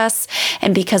respect us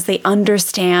and because they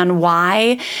understand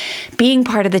why being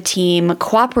part of the team,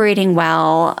 cooperating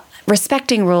well,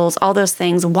 respecting rules, all those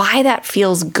things, why that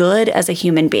feels good as a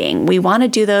human being. We want to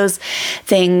do those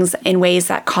things in ways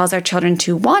that cause our children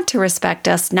to want to respect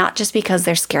us, not just because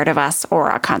they're scared of us or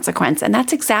a consequence. And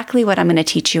that's exactly what I'm going to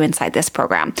teach you inside this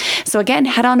program. So again,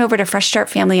 head on over to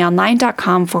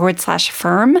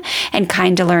freshstartfamilyonline.com/firm and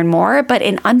kind to learn more. But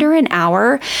in under an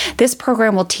hour, this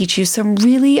program will teach you some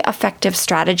really effective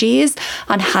strategies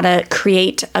on how to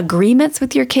create agreements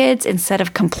with your kids instead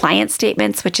of compliance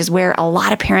statements, which is where a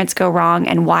lot of parents go wrong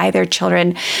and why their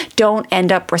children don't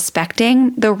end up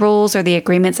respecting the rules or the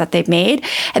agreements that they've made.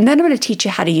 And then I'm going to teach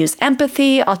you how to use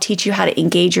empathy. I'll teach you how to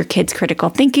engage your kids' critical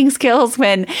thinking skills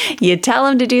when you tell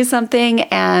them to do something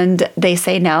and they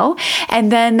say no. And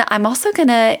then I'm also going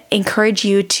to encourage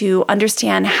you to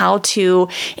understand how to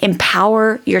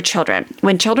empower your children.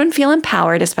 When children feel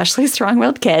empowered, especially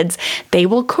strong-willed kids, they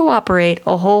will cooperate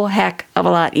a whole heck of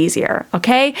a lot easier.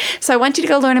 Okay? So I want you to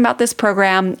go learn about this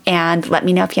program and let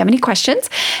me know if you have any questions.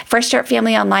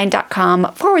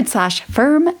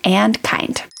 freshstartfamilyonline.com/firm and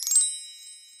kind.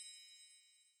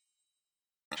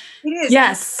 It is.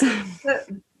 Yes.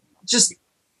 Just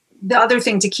the other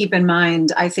thing to keep in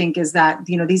mind, I think, is that,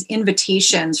 these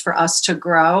invitations for us to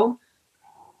grow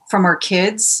from our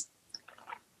kids,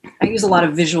 I use a lot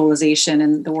of visualization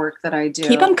in the work that I do.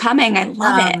 Keep them coming. I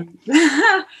love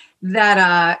it.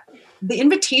 That the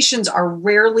invitations are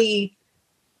rarely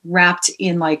wrapped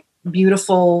in like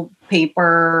beautiful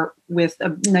paper with a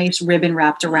nice ribbon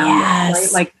wrapped around it,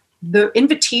 right? Like the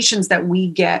invitations that we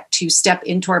get to step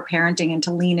into our parenting and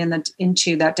to lean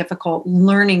into that difficult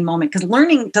learning moment, because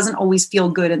learning doesn't always feel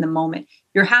good in the moment.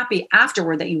 You're happy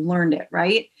afterward that you learned it,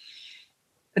 right?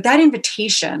 But that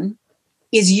invitation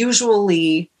is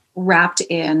usually wrapped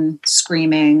in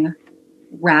screaming,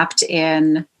 wrapped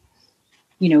in,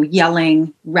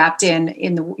 yelling, wrapped in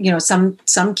the,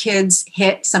 some kids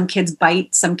hit, some kids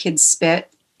bite, some kids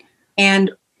spit. And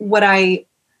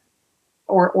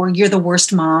or you're the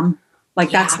worst mom. Like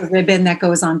that's the ribbon that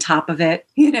goes on top of it,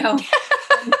 Yes.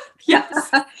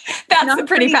 That's a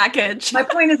pretty package. My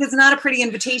point is, it's not a pretty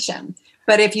invitation,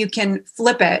 but if you can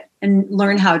flip it and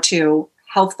learn how to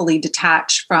healthfully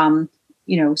detach from,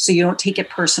 so you don't take it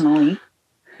personally,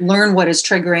 learn what is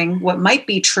triggering, what might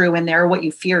be true in there, what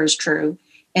you fear is true,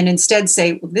 and instead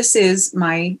say, well, this is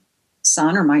my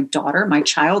son or my daughter, my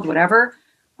child, whatever,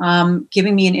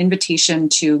 giving me an invitation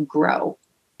to grow.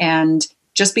 And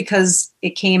just because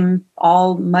it came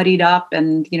all muddied up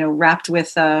and, wrapped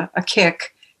with a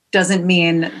kick doesn't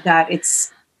mean that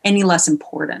it's any less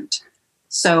important.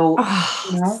 So,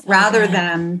 rather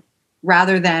than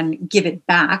give it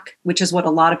back, which is what a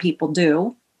lot of people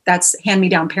do, that's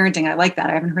hand-me-down parenting. I like that.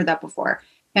 I haven't heard that before.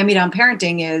 Hand-me-down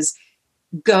parenting is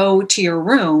go to your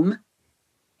room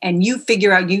and you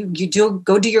figure out,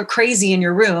 go do your crazy in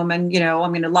your room and,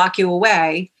 I'm going to lock you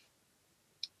away.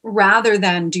 Rather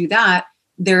than do that,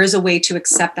 there is a way to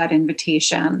accept that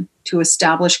invitation, to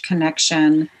establish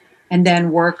connection, and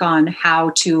then work on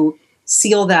how to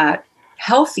seal that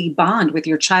healthy bond with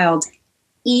your child,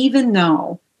 even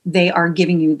though they are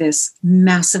giving you this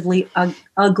massively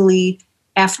ugly,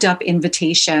 effed up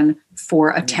invitation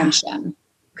for attention.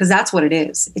 Because that's what it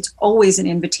is. It's always an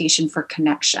invitation for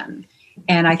connection.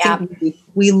 And I think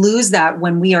we lose that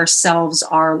when we ourselves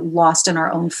are lost in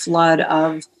our own flood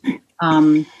of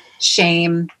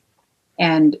shame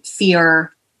and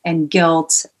fear and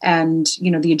guilt, and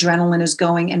the adrenaline is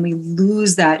going, and we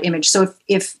lose that image. So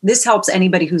if this helps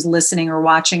anybody who's listening or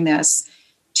watching this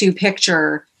to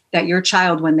picture that your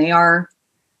child, when they are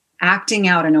acting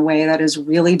out in a way that is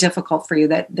really difficult for you,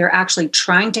 that they're actually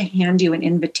trying to hand you an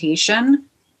invitation,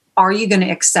 are you going to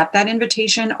accept that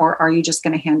invitation, or are you just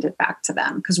going to hand it back to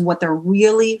them? Because what they're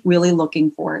really, really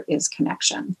looking for is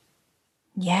connection.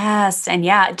 Yes. And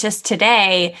just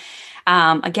today,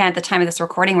 again, at the time of this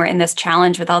recording, we're in this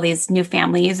challenge with all these new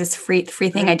families, this free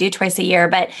thing I do twice a year.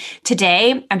 But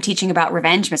today I'm teaching about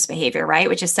revenge misbehavior, right?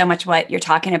 Which is so much what you're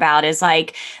talking about, is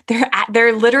like,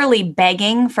 they're literally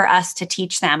begging for us to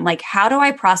teach them, like, how do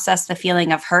I process the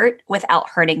feeling of hurt without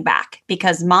hurting back?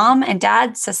 Because mom and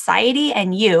dad, society,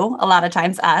 and you, a lot of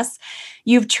times us,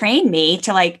 you've trained me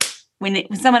to like,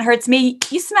 when someone hurts me,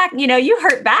 you smack, you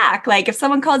hurt back. Like if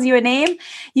someone calls you a name,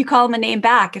 you call them a name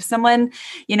back. If someone,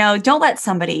 don't let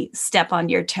somebody step on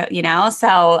your toe,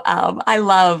 So I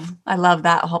love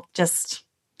that whole, just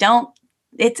don't,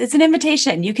 it's an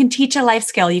invitation. You can teach a life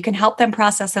skill. You can help them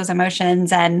process those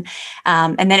emotions. And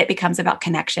then it becomes about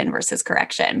connection versus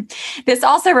correction. This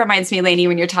also reminds me, Laine,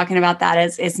 when you're talking about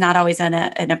that, is not always in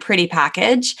a pretty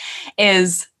package,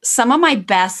 is some of my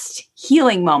best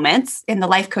healing moments in the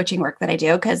life coaching work that I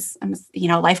do, because I'm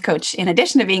a life coach in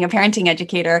addition to being a parenting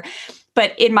educator.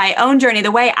 But in my own journey,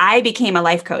 the way I became a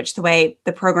life coach, the way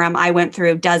the program I went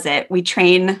through does it, we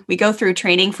go through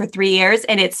training for 3 years,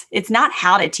 and it's not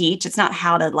how to teach. It's not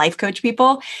how to life coach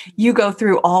people. You go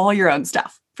through all your own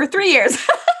stuff for 3 years.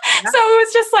 Yeah. So it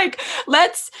was just like,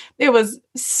 it was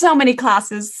so many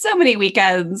classes, so many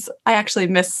weekends. I actually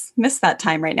miss that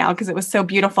time right now because it was so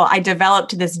beautiful. I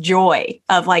developed this joy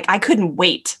of like, I couldn't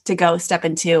wait to go step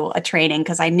into a training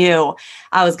because I knew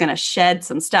I was going to shed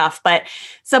some stuff. But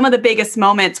some of the biggest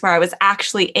moments where I was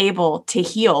actually able to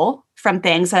heal from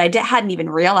things that I hadn't even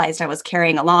realized I was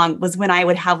carrying along was when I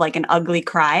would have like an ugly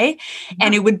cry,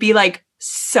 and it would be like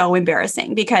so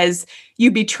embarrassing because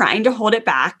you'd be trying to hold it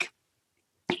back.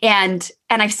 And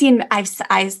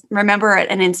I remember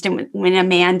an instant when a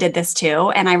man did this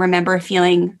too. And I remember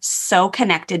feeling so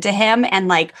connected to him and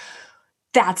like,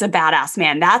 that's a badass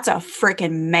man. That's a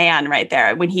freaking man right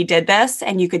there when he did this.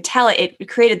 And you could tell it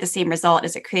created the same result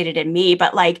as it created in me.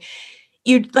 But like,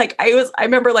 I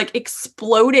remember like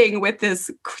exploding with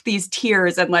these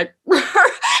tears and like, and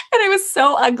it was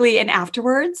so ugly. And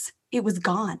afterwards it was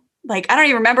gone. Like, I don't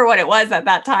even remember what it was at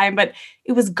that time, but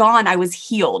it was gone. I was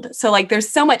healed. So like, there's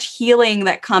so much healing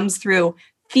that comes through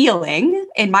feeling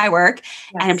in my work,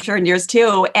 and I'm sure in yours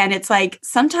too. And it's like,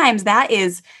 sometimes that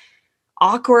is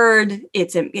awkward.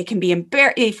 It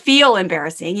can feel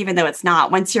embarrassing, even though it's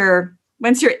not. Once you're,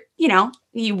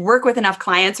 you work with enough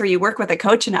clients or you work with a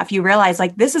coach enough, you realize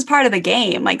like, this is part of the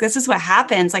game. Like, this is what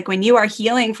happens. Like when you are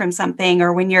healing from something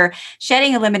or when you're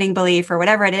shedding a limiting belief or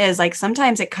whatever it is, like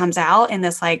sometimes it comes out in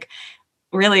this like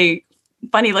really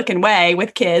funny looking way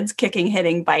with kids kicking,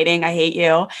 hitting, biting. I hate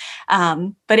you.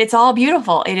 But it's all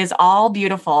beautiful. It is all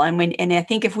beautiful. And I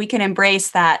think if we can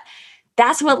embrace that,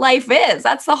 that's what life is.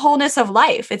 That's the wholeness of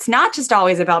life. It's not just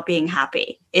always about being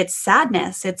happy. It's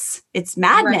sadness. It's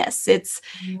madness. Right. It's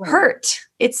hurt.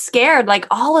 It's scared. Like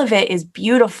all of it is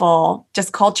beautiful.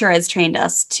 Just culture has trained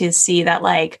us to see that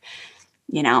like,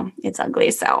 it's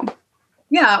ugly. So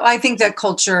yeah, I think that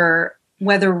culture,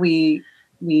 whether we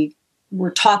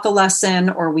were taught the lesson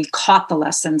or we caught the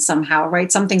lesson somehow,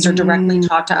 right? Some things are directly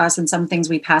taught to us and some things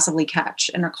we passively catch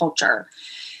in our culture.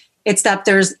 It's that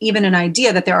there's even an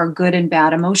idea that there are good and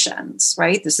bad emotions,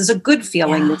 right? This is a good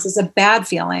feeling. Yeah. This is a bad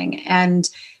feeling. And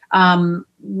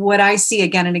what I see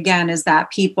again and again is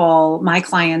that my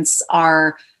clients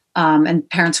are, and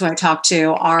parents who I talk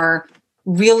to are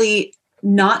really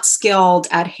not skilled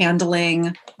at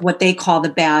handling what they call the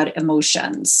bad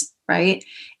emotions, right?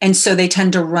 And so they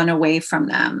tend to run away from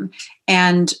them.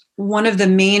 And one of the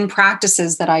main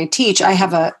practices that I teach, I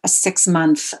have a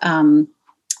 6-month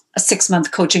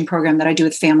coaching program that I do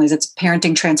with families. It's a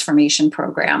parenting transformation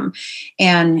program.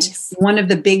 And nice. One of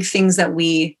the big things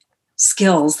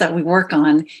skills that we work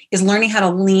on is learning how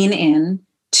to lean in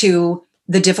to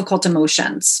the difficult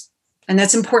emotions. And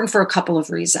that's important for a couple of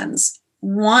reasons.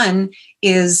 One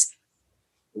is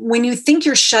when you think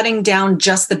you're shutting down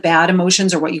just the bad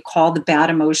emotions or what you call the bad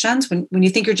emotions, when you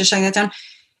think you're just shutting that down,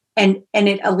 and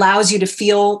it allows you to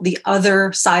feel the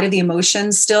other side of the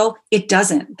emotions still, it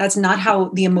doesn't. That's not how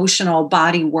the emotional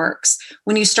body works.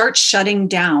 When you start shutting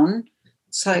down,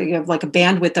 so you have like a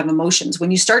bandwidth of emotions.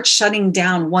 When you start shutting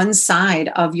down one side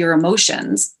of your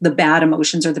emotions, the bad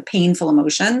emotions or the painful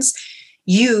emotions,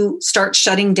 you start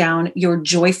shutting down your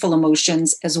joyful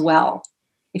emotions as well.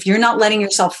 If you're not letting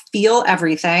yourself feel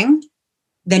everything,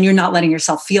 then you're not letting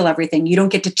yourself feel everything. You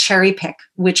don't get to cherry pick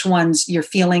which ones you're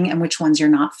feeling and which ones you're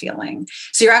not feeling.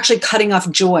 So you're actually cutting off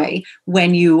joy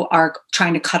when you are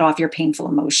trying to cut off your painful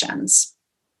emotions.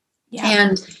 Yeah.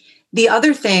 And the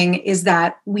other thing is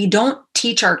that we don't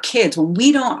teach our kids, when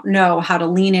we don't know how to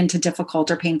lean into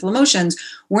difficult or painful emotions,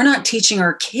 we're not teaching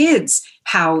our kids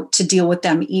how to deal with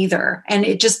them either. And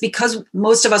it just, because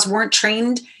most of us weren't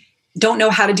trained, don't know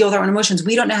how to deal with our own emotions,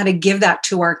 we don't know how to give that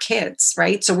to our kids,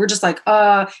 right? So we're just like,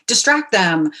 distract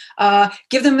them,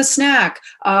 give them a snack,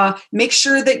 make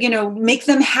sure that, make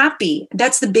them happy.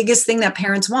 That's the biggest thing that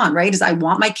parents want, right? Is I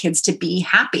want my kids to be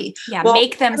happy. Yeah, well,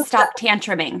 make them stop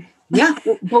tantruming. Yeah.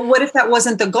 But what if that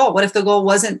wasn't the goal? What if the goal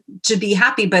wasn't to be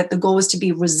happy, but the goal was to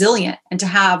be resilient and to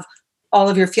have all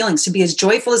of your feelings, to be as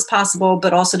joyful as possible,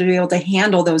 but also to be able to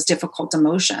handle those difficult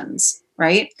emotions,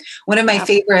 right? One of my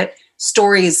favorite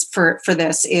stories for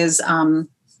this is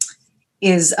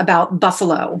about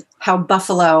buffalo, how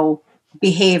buffalo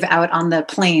behave out on the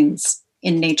plains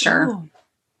in nature. Ooh.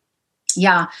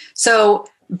 Yeah. So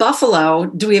buffalo,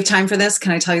 do we have time for this?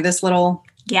 Can I tell you this little?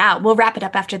 Yeah, we'll wrap it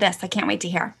up after this. I can't wait to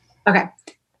hear. Okay.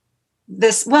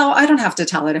 I don't have to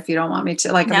tell it if you don't want me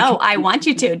to. No, I want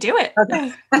you to do it.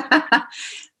 Okay.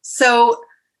 So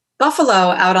buffalo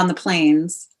out on the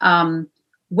plains,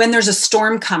 when there's a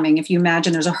storm coming, if you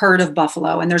imagine there's a herd of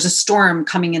buffalo and there's a storm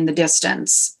coming in the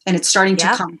distance and it's starting to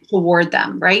come toward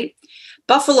them, right?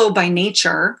 Buffalo by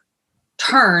nature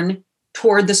turn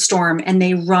toward the storm and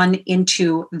they run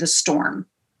into the storm,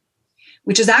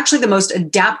 which is actually the most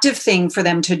adaptive thing for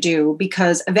them to do,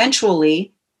 because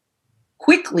eventually,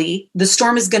 quickly, the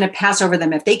storm is going to pass over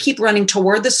them. If they keep running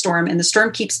toward the storm and the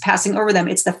storm keeps passing over them,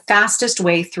 it's the fastest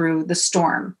way through the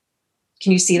storm.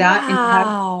 Can you see that?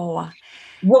 Wow.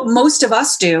 What most of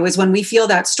us do is when we feel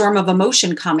that storm of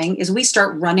emotion coming is we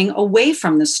start running away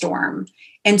from the storm.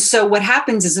 And so what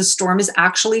happens is the storm is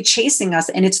actually chasing us,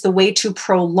 and it's the way to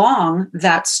prolong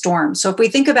that storm. So if we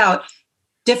think about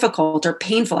difficult or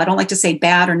painful, I don't like to say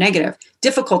bad or negative,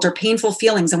 difficult or painful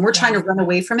feelings, and we're trying to run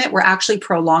away from it, we're actually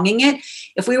prolonging it.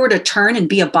 If we were to turn and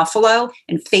be a buffalo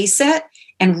and face it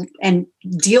and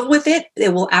deal with it,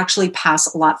 it will actually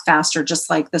pass a lot faster, just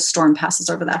like the storm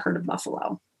passes over that herd of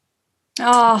buffalo.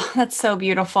 Oh, that's so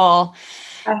beautiful.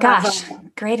 Gosh,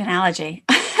 great analogy.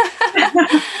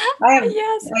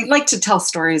 I like to tell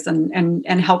stories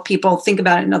and help people think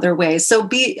about it in other ways. So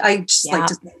I just like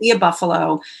to be a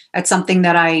buffalo. It's something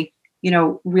that I,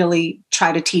 really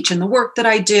try to teach in the work that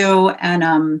I do,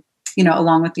 and,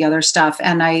 along with the other stuff.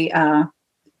 And I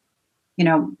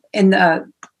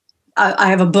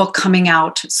have a book coming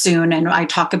out soon, and I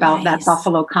talk about that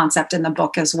buffalo concept in the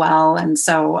book as well. And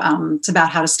so it's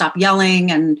about how to stop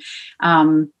yelling, and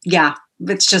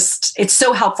it's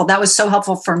so helpful. That was so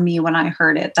helpful for me when I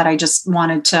heard it, that I just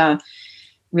wanted to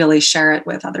really share it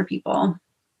with other people.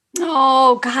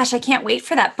 Oh gosh, I can't wait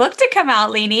for that book to come out,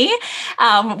 Laine.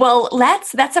 Well,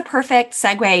 that's a perfect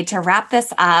segue to wrap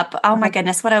this up. Oh my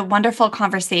goodness, what a wonderful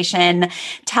conversation.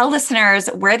 Tell listeners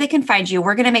where they can find you.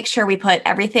 We're going to make sure we put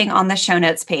everything on the show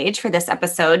notes page for this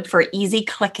episode for easy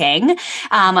clicking.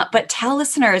 But tell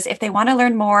listeners if they want to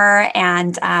learn more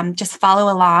and just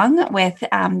follow along with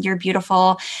your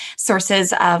beautiful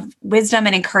sources of wisdom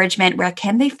and encouragement, where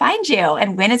can they find you?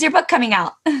 And when is your book coming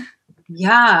out?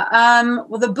 Yeah.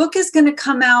 Well, the book is going to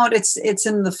come out. It's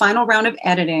in the final round of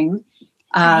editing.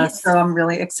 Nice. So I'm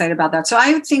really excited about that. So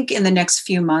I would think in the next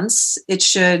few months, it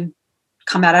should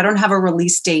come out. I don't have a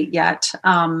release date yet,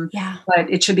 but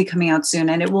it should be coming out soon.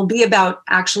 And it will be about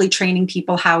actually training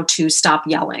people how to stop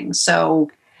yelling. So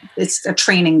it's a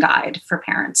training guide for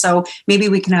parents. So maybe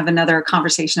we can have another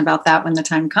conversation about that when the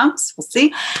time comes. We'll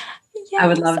see. Yes. I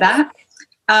would love that.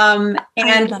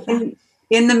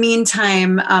 In the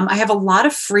meantime, I have a lot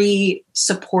of free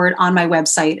support on my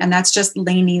website, and that's just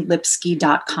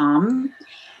lainelipsky.com.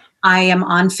 I am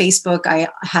on Facebook. I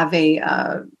have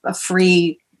a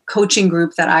free coaching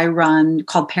group that I run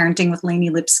called Parenting with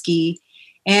Laine Lipsky,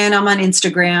 and I'm on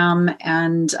Instagram.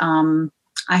 And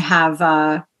I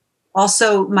have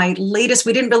also my latest,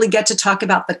 we didn't really get to talk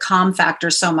about the calm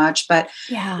factor so much, but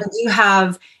I do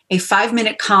have a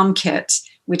 5-minute calm kit,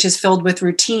 which is filled with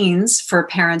routines for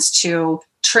parents to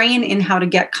train in how to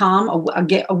get calm,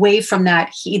 get away from that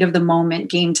heat of the moment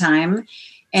game time,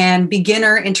 and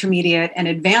beginner, intermediate, and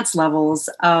advanced levels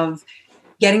of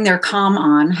getting their calm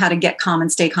on, how to get calm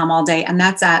and stay calm all day. And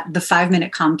that's at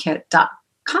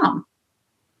the5minutecalmkit.com.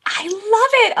 I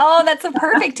love it. Oh, that's a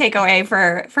perfect takeaway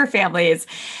for families.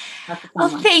 Well,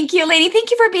 thank you, Laine.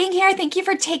 Thank you for being here. Thank you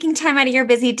for taking time out of your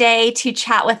busy day to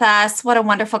chat with us. What a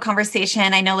wonderful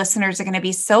conversation. I know listeners are going to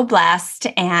be so blessed.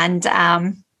 And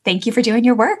thank you for doing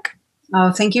your work.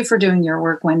 Oh, thank you for doing your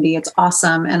work, Wendy. It's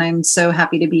awesome. And I'm so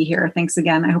happy to be here. Thanks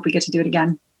again. I hope we get to do it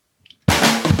again.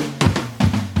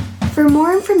 For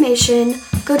more information,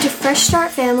 go to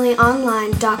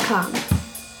freshstartfamilyonline.com.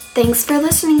 Thanks for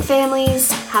listening,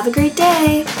 families. Have a great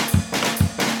day.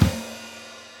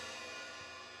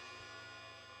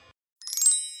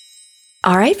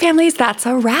 All right, families, that's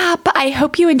a wrap. I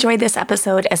hope you enjoyed this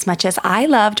episode as much as I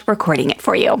loved recording it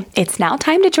for you. It's now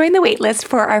time to join the waitlist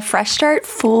for our Fresh Start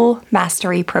Full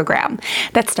Mastery program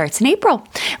that starts in April.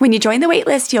 When you join the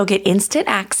waitlist, you'll get instant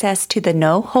access to the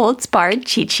No Holds Barred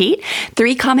cheat sheet,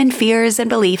 3 common fears and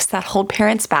beliefs that hold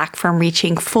parents back from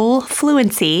reaching full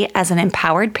fluency as an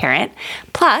empowered parent.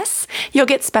 Plus, you'll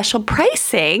get special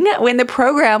pricing when the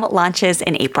program launches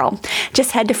in April.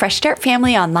 Just head to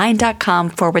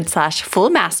freshstartfamilyonline.com/full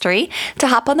mastery to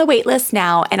hop on the waitlist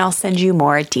now, and I'll send you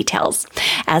more details.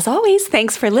 As always,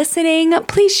 thanks for listening.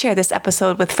 Please share this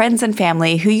episode with friends and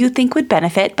family who you think would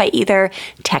benefit by either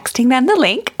texting them the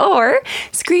link or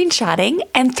screenshotting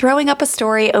and throwing up a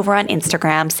story over on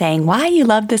Instagram saying why you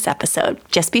love this episode.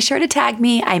 Just be sure to tag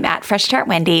me. I'm at Fresh Start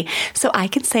Wendy, so I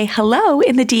can say hello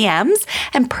in the DMs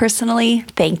and personally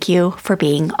thank you for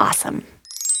being awesome.